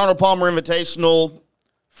 Boys, the Arnold Palmer Invitational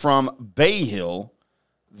from Bay Hill.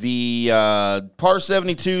 The par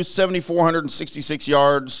 72, 7,466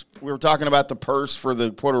 yards. We were talking about the purse for the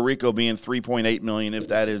Puerto Rico being $3.8 million, if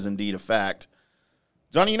that is indeed a fact.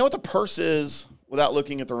 Johnny, you know what the purse is without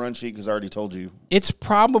looking at the run sheet because I already told you. It's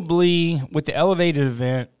probably, with the elevated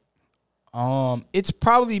event, it's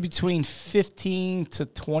probably between 15 to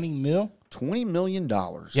 20 mil. $20 million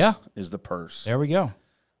Yeah. is the purse. There we go.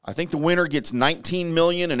 I think the winner gets $19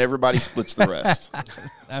 million and everybody splits the rest.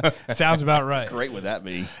 Sounds about right. Great would that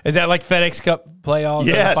be? Is that like FedEx Cup playoffs?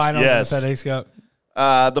 Yes, Finals yes. of the FedEx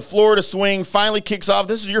Cup. The Florida swing finally kicks off.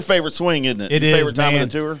 This is your favorite swing, isn't it? It Your is, favorite time man. of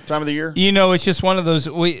the tour, time of the year? You know, it's just one of those,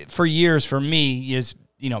 for years, for me, is,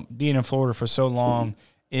 being in Florida for so long,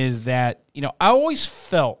 is that, I always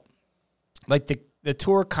felt like the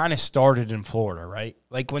tour kind of started in Florida, right?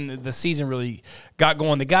 Like when the season really got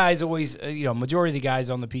going, the guys always, majority of the guys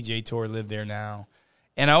on the PGA Tour live there now.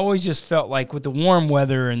 And I always just felt like with the warm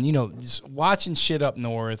weather and, just watching shit up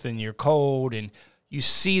north and you're cold and you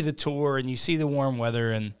see the tour and you see the warm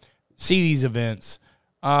weather and see these events.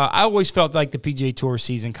 I always felt like the PGA Tour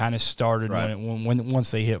season kind of started Right. when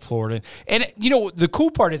once they hit Florida. And, the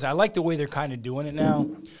cool part is I like the way they're kind of doing it now.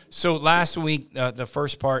 So last week, the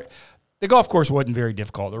first part, the golf course wasn't very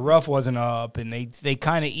difficult. The rough wasn't up, and they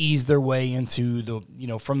kind of eased their way into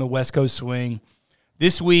the, from the West Coast swing.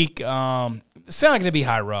 This week, it's not going to be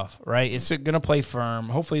high rough, right? It's going to play firm.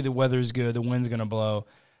 Hopefully the weather's good. The wind's going to blow.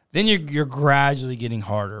 Then you're gradually getting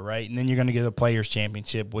harder, right? And then you're going to get a Players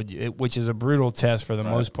Championship, which is a brutal test for the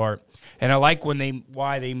most part. And I like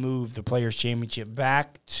why they moved the Players Championship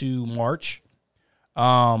back to March.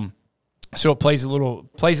 So it plays a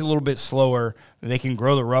little bit slower. They can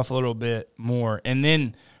grow the rough a little bit more. And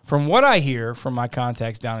then from what I hear from my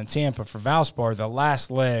contacts down in Tampa for Valspar, the last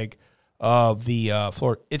leg of the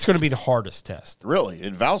Florida, it's going to be the hardest test. Really?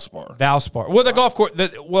 At Valspar? Valspar. Well, the golf course,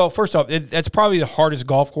 first off, that's probably the hardest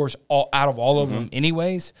golf course out of all of them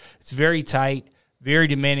anyways. It's very tight, very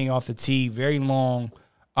demanding off the tee, very long.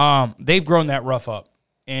 They've grown that rough up.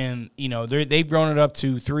 And, they've grown it up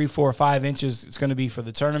to 3, 4, 5 inches. It's going to be for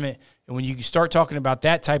the tournament. And when you start talking about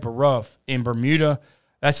that type of rough in Bermuda,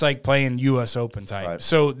 that's like playing U.S. Open type. Right.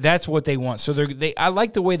 So that's what they want. So I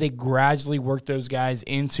like the way they gradually work those guys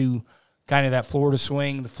into kind of that Florida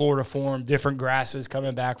swing, the Florida form, different grasses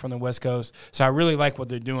coming back from the West Coast. So I really like what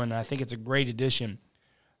they're doing. And I think it's a great addition,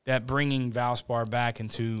 that bringing Valspar back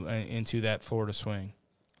into that Florida swing.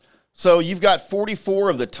 So you've got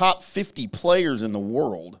 44 of the top 50 players in the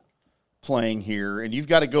world playing here, and you've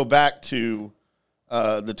got to go back to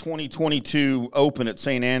the 2022 Open at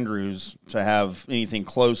St. Andrews to have anything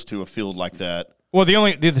close to a field like that. Well,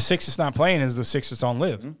 the six that's not playing is the six that's on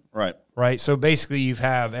live. Right. Right. So basically, you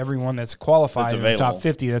have everyone that's qualified That's in the top available.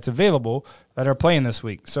 50 that's available that are playing this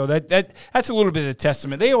week. So that's a little bit of a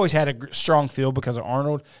testament. They always had a strong field because of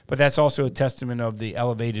Arnold, but that's also a testament of the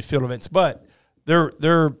elevated field events. But they're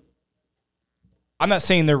I'm not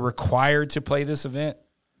saying they're required to play this event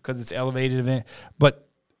because it's elevated event, but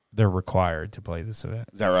they're required to play this event.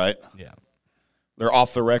 Is that right? Yeah. They're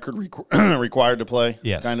off the record required to play?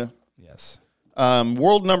 Yes. Kind of? Yes.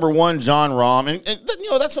 World number 1, John Rahm. And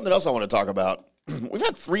that's something else I want to talk about. We've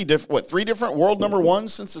had three different world number 1s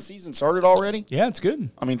since the season started already? Yeah, it's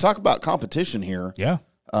good. I mean, talk about competition here. Yeah.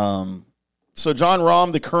 So John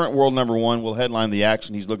Rahm, the current world number 1, will headline the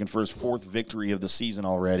action. He's looking for his 4th victory of the season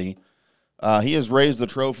already. He has raised the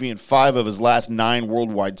trophy in 5 of his last 9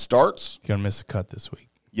 worldwide starts. You're going to miss a cut this week.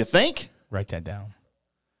 You think? Write that down.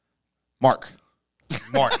 Mark.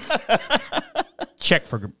 Check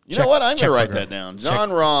for Gerb. You know what? I'm going to write that down. John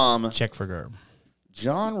Rahm. Check for Gerb.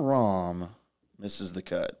 John Rahm misses the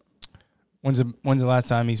cut. When's the last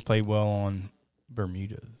time he's played well on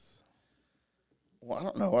Bermudas? Well, I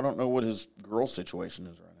don't know. I don't know what his girl situation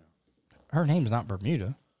is right now. Her name's not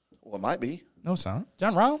Bermuda. Well, it might be. No, it's not.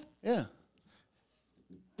 John Rahm? Yeah.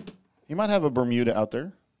 He might have a Bermuda out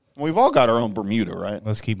there. We've all got our own Bermuda, right?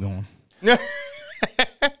 Let's keep going.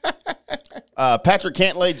 Patrick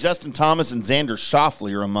Cantlay, Justin Thomas, and Xander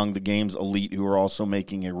Schauffele are among the game's elite who are also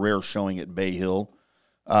making a rare showing at Bay Hill.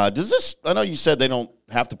 I know you said they don't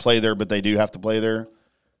have to play there, but they do have to play there.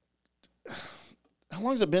 How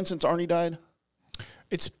long has it been since Arnie died?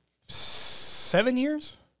 It's 7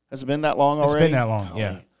 years? Has it been that long already? It's been that long,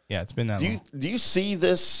 yeah. Yeah, it's been that long. Do you see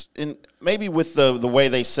this in maybe with the way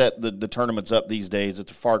they set the tournaments up these days?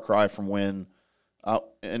 It's a far cry from when,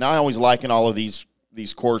 and I always liken all of these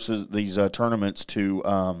courses, these tournaments to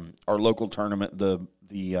our local tournament, the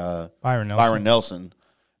Byron Nelson. Byron Nelson,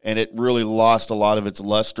 and it really lost a lot of its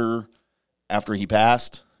luster after he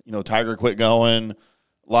passed. You know, Tiger quit going. A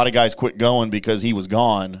lot of guys quit going because he was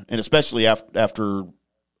gone, and especially after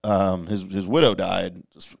his widow died,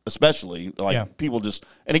 especially people just.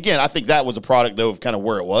 And again, I think that was a product though of kind of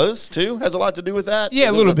where it was too. Has a lot to do with that. Yeah,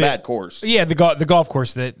 a little bit. Bad course. Yeah, the golf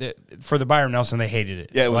course that for the Byron Nelson they hated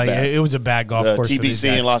it. Yeah, it was bad. It was a bad golf course.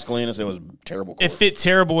 TBC in Las Colinas, it was a terrible course. It fit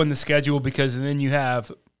terrible in the schedule because then you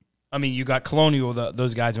have. I mean, you got Colonial;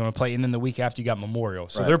 those guys want to play, and then the week after you got Memorial,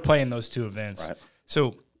 so they're playing those two events. Right.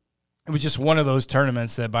 So it was just one of those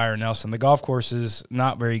tournaments that Byron Nelson. The golf course is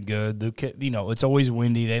not very good. It's always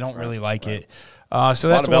windy. They don't really like it. So that's a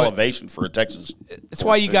lot of elevation for a Texas. It's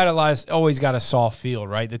why you always got a soft field,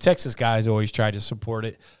 right? The Texas guys always try to support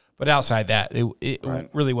it, but outside that, it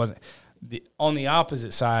really wasn't. On the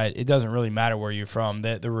opposite side, it doesn't really matter where you're from.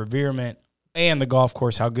 The revirement and the golf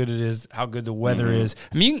course, how good it is, how good the weather is.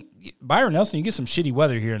 I mean, Byron Nelson, you get some shitty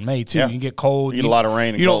weather here in May, too. Yeah. You can get cold. You get a lot of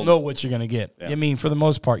rain and You cold. don't know what you're going to get. Yeah. I mean, for the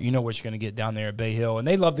most part, you know what you're going to get down there at Bay Hill. And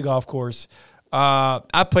they love the golf course.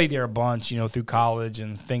 I played there a bunch, through college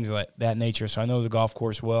and things like that nature, so I know the golf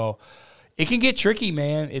course well. It can get tricky,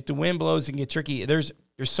 man. If the wind blows, it can get tricky. There's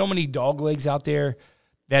so many dog legs out there.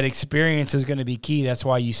 That experience is going to be key. That's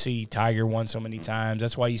why you see Tiger won so many times.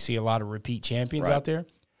 That's why you see a lot of repeat champions out there.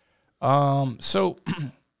 So,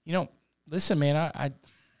 listen, man,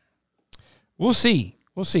 we'll see.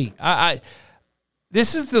 We'll see.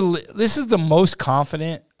 This is the most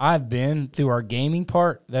confident I've been through our gaming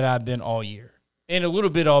part that I've been all year. And a little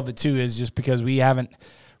bit of it too is just because we haven't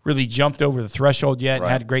really jumped over the threshold yet and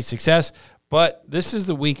had great success. But this is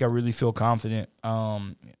the week I really feel confident,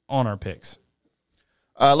 on our picks.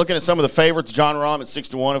 Looking at some of the favorites, John Rahm at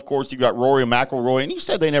 6-1. Of course, you got Rory and McIlroy, and you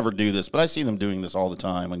said they never do this, but I see them doing this all the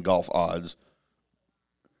time in golf odds.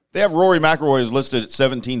 They have Rory McIlroy is listed at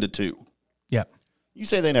 17-2. Yeah, you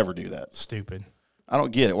say they never do that. Stupid. I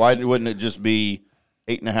don't get it. Why wouldn't it just be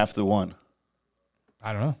 8.5-1?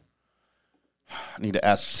 I don't know. I need to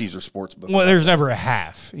ask Caesar Sportsbook. Well, there's never a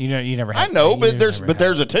half. You never. Have I know, but there's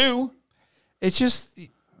a 2. It's just I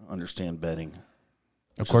don't understand betting.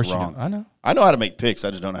 Of course you don't. I know. I know how to make picks.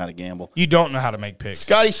 I just don't know how to gamble. You don't know how to make picks.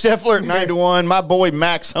 Scotty Scheffler at 9-1. My boy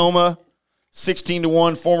Max Homa,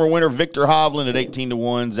 16-1. Former winner Victor Hovland at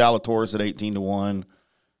 18-1. Zalatoris at 18-1.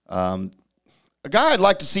 A guy I'd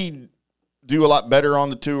like to see do a lot better on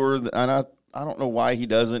the tour, and I don't know why he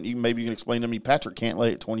doesn't. Maybe you can explain to me. Patrick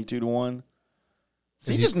Cantlay at 22-1.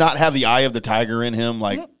 Does he just not have the eye of the tiger in him,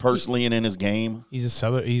 personally and in his game? He's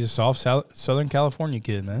a soft Southern California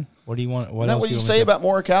kid, man. What do you want? What Isn't that else what you say about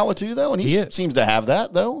Morikawa too, though? And he seems to have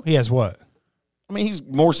that, though. He has what? I mean, he's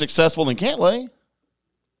more successful than Cantlay.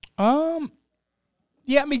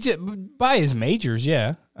 Yeah, I mean, just by his majors,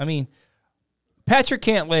 yeah. I mean, Patrick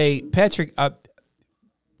Cantlay.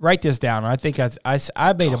 Write this down. I think I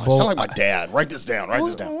made a bold. You sound like my dad. Write this down. Write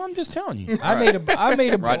this down. Well, I'm just telling you. I made a.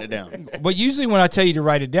 Write it down. But usually when I tell you to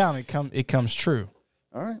write it down, it comes true.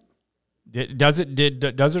 All right. Does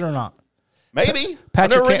it or not? Maybe. I've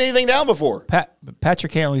never written anything down before.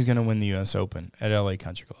 Patrick Cantlay's going to win the U.S. Open at LA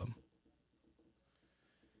Country Club.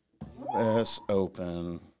 U.S.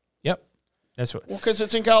 Open. Yep. That's what. Well, because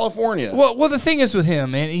it's in California. Well, the thing is with him,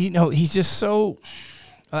 man. He's just so.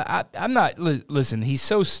 I'm not. Listen, he's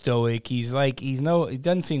so stoic. It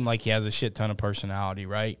doesn't seem like he has a shit ton of personality,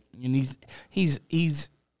 right? And he's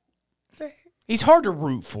hard to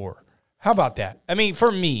root for. How about that? I mean,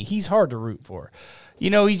 for me, he's hard to root for.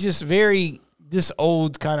 He's just this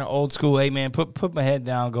old school. Hey, man, put my head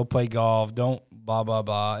down, go play golf. Don't blah blah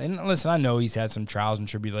blah. And listen, I know he's had some trials and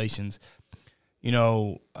tribulations.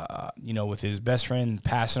 With his best friend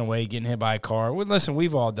passing away, getting hit by a car. Well, listen,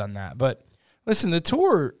 we've all done that, but. Listen, the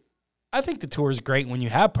tour, I think the tour is great when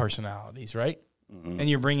you have personalities, right? Mm-hmm. And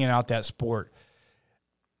you're bringing out that sport.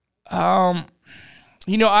 I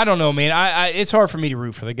don't know, man. It's hard for me to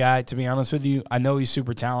root for the guy, to be honest with you. I know he's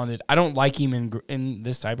super talented. I don't like him in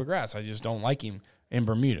this type of grass. I just don't like him in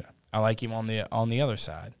Bermuda. I like him on the other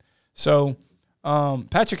side. So,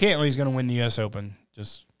 Patrick Cantlay is going to win the U.S. Open.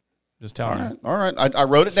 Just tell me. All right. I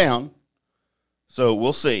wrote it down, so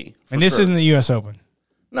we'll see. And this isn't the U.S. Open.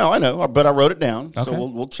 No, I know, but I wrote it down, okay. So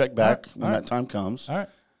we'll check back when that time comes. All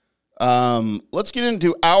right. Let's get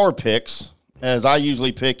into our picks, as I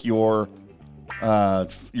usually pick your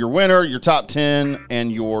winner, your top 10,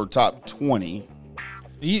 and your top 20.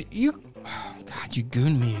 God, you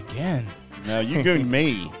gooned me again. No, you gooned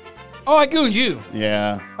me. Oh, I gooned you.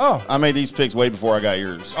 Yeah. Oh. I made these picks way before I got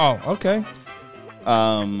yours. Oh, okay.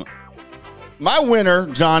 My winner,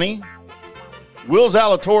 Johnny, Will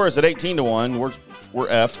Zalatoris at 18-1. We're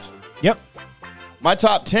effed. Yep. My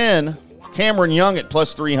top 10, Cameron Young at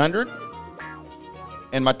plus 300.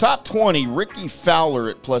 And my top 20, Ricky Fowler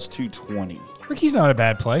at plus 220. Ricky's not a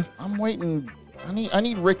bad play. I'm waiting. I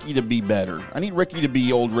need Ricky to be better. I need Ricky to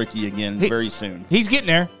be old Ricky again very soon. He's getting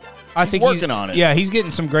there. I think working on it. Yeah, he's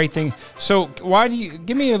getting some great things. So why do you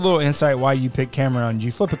give me a little insight why you picked Cameron? Did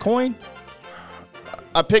you flip a coin?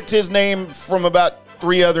 I picked his name from about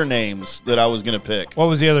 3 other names that I was going to pick. What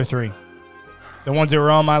was the other 3? The ones that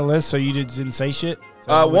were on my list, so you didn't say shit?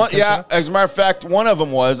 As a matter of fact, one of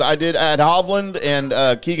them was I did add Hovland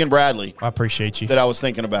and Keegan Bradley. I appreciate you. That I was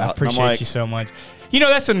thinking about. I appreciate you so much. You know,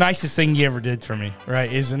 that's the nicest thing you ever did for me,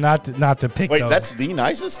 right? Is not to pick. Wait, those. That's the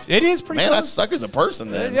nicest? It is pretty. Man, close. I suck as a person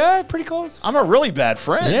then. Yeah, pretty close. I'm a really bad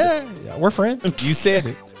friend. Yeah, we're friends. You said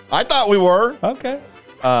it. I thought we were. Okay.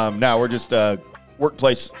 Now we're just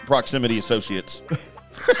workplace proximity associates.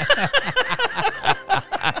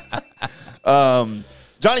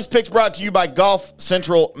 Johnny's Picks brought to you by Golf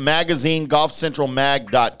Central Magazine,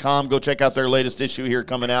 golfcentralmag.com. Go check out their latest issue here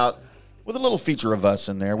coming out with a little feature of us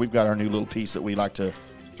in there. We've got our new little piece that we like to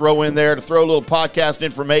throw in there to throw a little podcast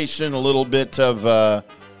information, a little bit of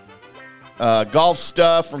golf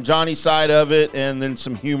stuff from Johnny's side of it, and then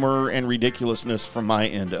some humor and ridiculousness from my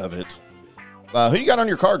end of it. Who you got on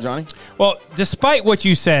your card, Johnny? Well, despite what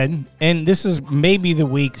you said, and this is maybe the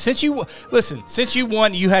week since you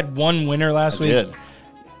won, you had one winner last week. Did.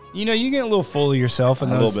 You know, you get a little full of yourself in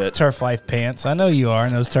those Turf Life pants. I know you are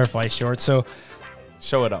in those Turf Life shorts. So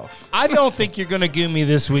show it off. I don't think you're going to goon me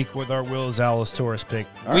this week with our Will Zalatoris pick.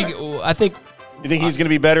 I think. You think he's going to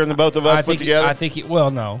be better than both of us put together? I think.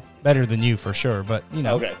 No, better than you for sure. But you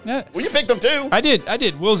know, okay. Yeah. Well, you picked them too. I did.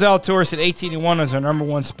 Will Zalatoris at 18-1 is our number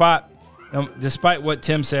one spot. Despite what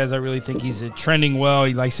Tim says, I really think he's trending well.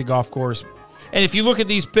 He likes the golf course. And if you look at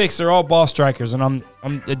these picks, they're all ball strikers. And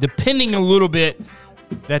I'm depending a little bit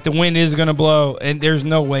that the wind is going to blow. And there's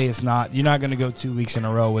no way it's not. You're not going to go 2 weeks in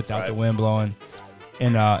a row without the wind blowing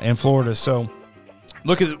in Florida. So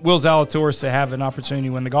look at Will Zalatoris to have an opportunity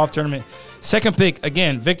to win the golf tournament. Second pick,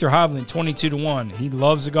 again, Victor Hovland, 22-1. He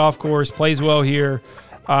loves the golf course, plays well here.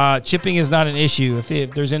 Chipping is not an issue.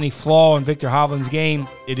 If there's any flaw in Victor Hovland's game,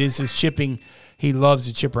 it is his chipping. He loves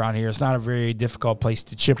to chip around here. It's not a very difficult place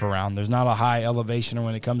to chip around. There's not a high elevation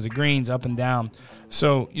when it comes to greens, up and down.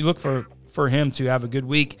 So you look for him to have a good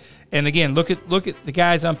week. And again, look at the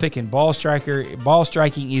guys I'm picking. Ball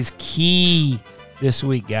striking is key this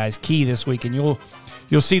week, guys. Key this week, and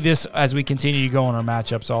you'll see this as we continue to go on our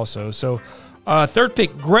matchups also. So third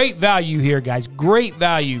pick, great value here, guys. Great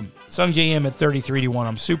value. Sung J M at 33-1.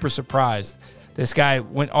 I'm super surprised. This guy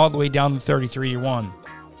went all the way down to 33-1.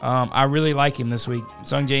 I really like him this week.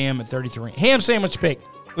 Sung J M at 33. Ham sandwich pick.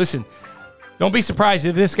 Listen, don't be surprised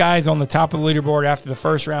if this guy's on the top of the leaderboard after the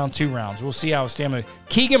first round, 2 rounds. We'll see how his stamina.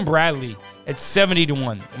 Keegan Bradley at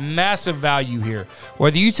 70-1. Massive value here.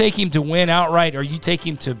 Whether you take him to win outright or you take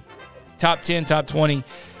him to top 10, top 20,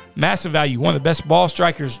 massive value. One of the best ball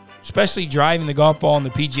strikers, especially driving the golf ball on the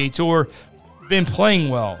PGA Tour. Been playing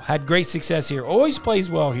well. Had great success here. Always plays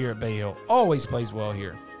well here at Bay Hill. Always plays well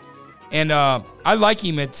here. And I like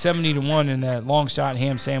him at 70-1 in that long shot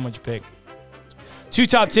ham sandwich pick. 2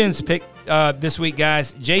 top 10s pick this week,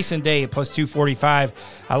 guys. Jason Day at plus 245.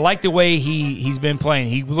 I like the way he's been playing.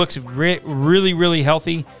 He looks really, really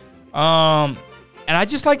healthy. And I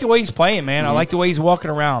just like the way he's playing, man. I like the way he's walking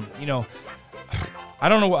around. You know, I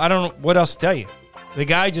don't know what else to tell you. The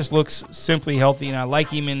guy just looks simply healthy, and I like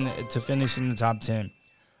him to finish in the top 10.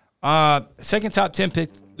 Second top 10 pick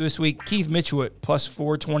this week, Keith Mitchell at plus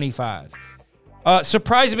 425.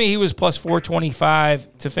 Surprised me he was plus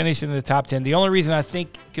 425 to finish in the top 10. The only reason I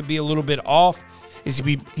think could be a little bit off is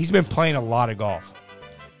he's been playing a lot of golf.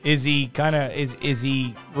 Is he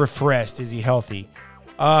refreshed? Is he healthy?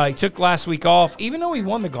 He took last week off, even though he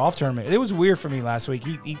won the golf tournament. It was weird for me last week.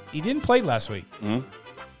 He didn't play last week. Mm-hmm.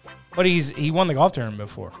 But he won the golf tournament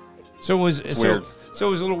before, so it was weird. So it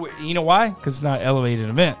was a little weird. You know why? Because it's not an elevated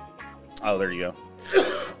event. Oh, there you go.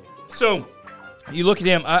 So you look at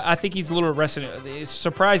him. I think he's a little rested. It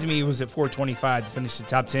surprised me he was at 425 to finish the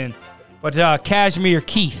top 10. But Cashmere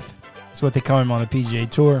Keith is what they call him on the PGA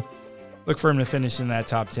Tour. Look for him to finish in that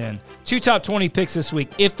top 10. 2 top 20 picks this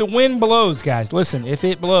week. If the wind blows, guys, listen. If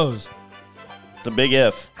it blows. It's a big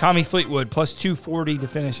if. Tommy Fleetwood, plus 240 to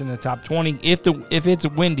finish in the top 20. If it's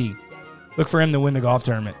windy, look for him to win the golf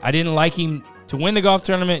tournament. I didn't like him to win the golf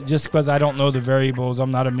tournament just because I don't know the variables. I'm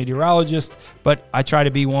not a meteorologist, but I try to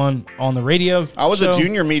be one on the radio. I was show. a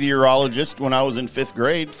junior meteorologist when I was in 5th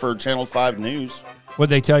grade for Channel 5 News. What'd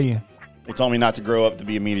they tell you? They told me not to grow up to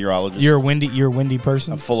be a meteorologist. You're a windy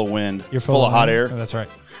person? I'm full of wind. You're full of hot wind? air. Oh, that's right.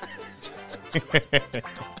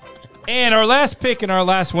 And our last pick and our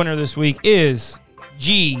last winner this week is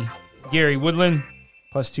Gary Woodland.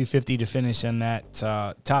 Plus 250 to finish in that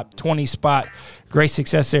top 20 spot. Great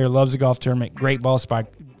success there. Loves the golf tournament. Great ball spot.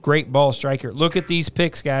 Great ball striker. Look at these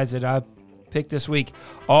picks, guys, that I picked this week.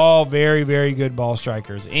 All very, very good ball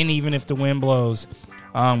strikers. And even if the wind blows,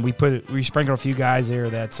 we sprinkle a few guys there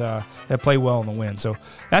that play well in the wind. So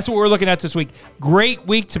that's what we're looking at this week. Great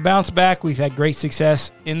week to bounce back. We've had great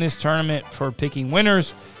success in this tournament for picking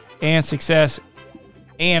winners and success.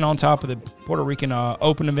 And on top of the Puerto Rican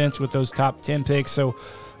Open events with those top 10 picks. So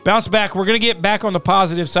bounce back. We're going to get back on the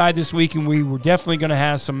positive side this week, and we were definitely going to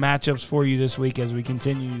have some matchups for you this week as we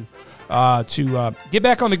continue to get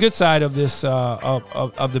back on the good side of this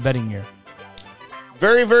of the betting year.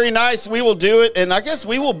 Very, very nice. We will do it, and I guess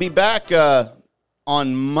we will be back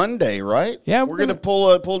on Monday, right? Yeah, we're going to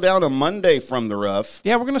pull down a Monday from the rough.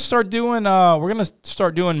 Yeah, we're going to start doing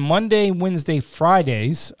Monday, Wednesday,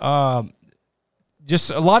 Fridays.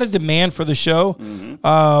 Just a lot of demand for the show. Mm-hmm.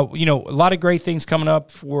 A lot of great things coming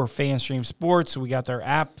up for FanStream Sports. We got their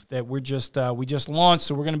app that we just launched,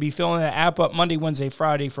 so we're going to be filling that app up Monday, Wednesday,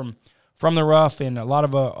 Friday from the rough, and a lot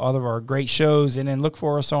of our great shows. And then look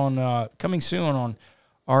for us on coming soon on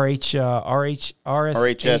RHS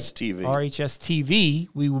TV.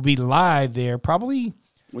 We will be live there probably.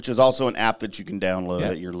 Which is also an app that you can download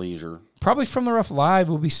at your leisure. Probably from the rough live.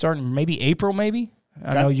 We'll be starting maybe April, maybe.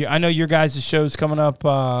 Okay. I know your guys' show's coming up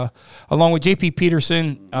along with JP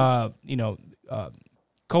Peterson.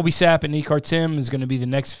 Colby Sapp and Nikar Tim is going to be the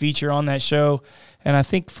next feature on that show. And I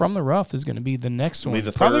think From the Rough is going to be the next one.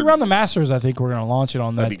 Probably around the Masters, I think we're going to launch it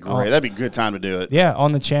on that. That'd be great. That'd be a good time to do it. Yeah,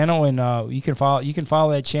 on the channel. And you can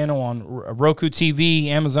follow that channel on Roku TV,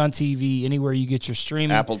 Amazon TV, anywhere you get your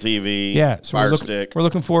streaming. Apple TV, so Fire Stick. We're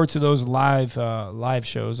looking forward to those live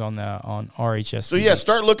shows on RHS. So, yeah,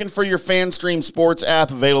 start looking for your FanStream Sports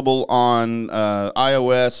app available on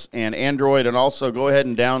iOS and Android. And also go ahead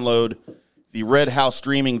and download the Red House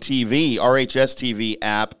Streaming TV, RHS TV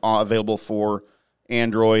app available for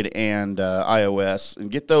Android and iOS,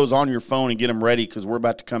 and get those on your phone and get them ready because we're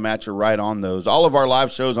about to come at you right on those. All of our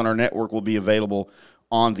live shows on our network will be available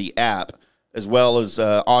on the app, as well as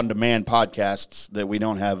on-demand podcasts that we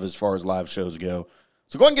don't have as far as live shows go.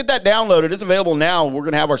 So go ahead and get that downloaded. It's available now. We're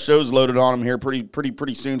going to have our shows loaded on them here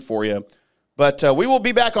pretty soon for you. But we will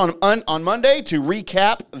be back on Monday to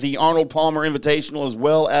recap the Arnold Palmer Invitational as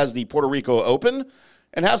well as the Puerto Rico Open,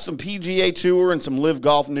 and have some PGA Tour and some Live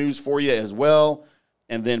Golf news for you as well.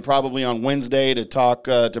 And then probably on Wednesday to talk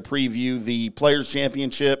to preview the Players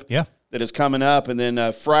Championship that is coming up. And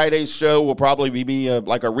then Friday's show will probably be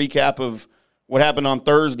like a recap of what happened on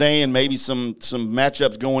Thursday and maybe some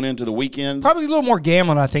matchups going into the weekend. Probably a little more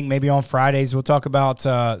gambling, I think, maybe on Fridays. We'll talk about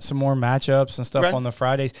some more matchups and stuff on the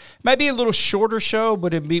Fridays. Might be a little shorter show,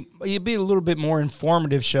 but it'd be a little bit more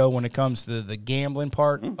informative show when it comes to the gambling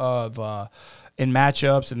part of in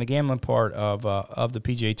matchups and the gambling part of the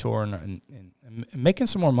PGA Tour and making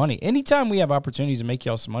some more money. Anytime we have opportunities to make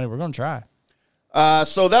y'all some money, we're going to try.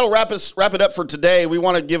 So that'll wrap it up for today. We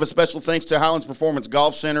want to give a special thanks to Highlands Performance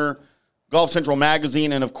Golf Center, Golf Central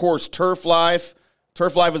Magazine, and, of course, Turf Life.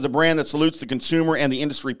 Turf Life is a brand that salutes the consumer and the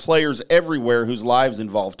industry players everywhere whose lives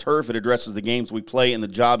involve turf. It addresses the games we play and the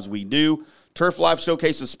jobs we do. Turf Life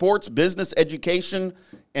showcases sports, business, education,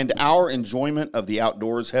 and our enjoyment of the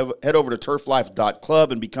outdoors. Head over to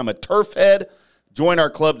turflife.club and become a turf head. Join our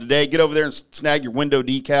club today. Get over there and snag your window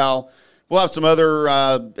decal. We'll have some other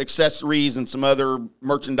accessories and some other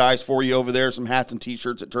merchandise for you over there, some hats and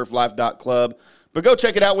T-shirts at turflife.club. But go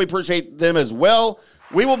check it out. We appreciate them as well.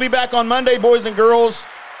 We will be back on Monday, boys and girls.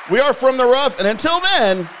 We are From the Rough, and until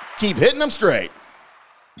then, keep hitting them straight.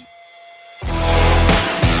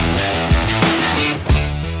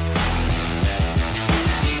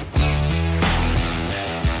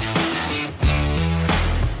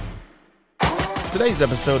 Today's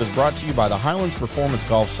episode is brought to you by the Highlands Performance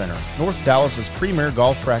Golf Center, North Dallas's premier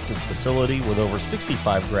golf practice facility with over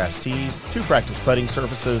 65 grass tees, 2 practice putting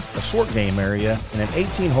surfaces, a short game area, and an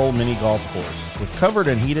 18-hole mini golf course. With covered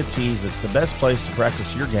and heated tees, it's the best place to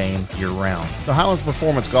practice your game year-round. The Highlands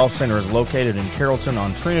Performance Golf Center is located in Carrollton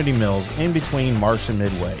on Trinity Mills, in between Marsh and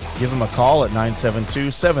Midway. Give them a call at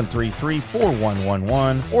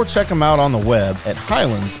 972-733-4111 or check them out on the web at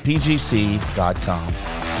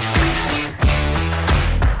highlandspgc.com.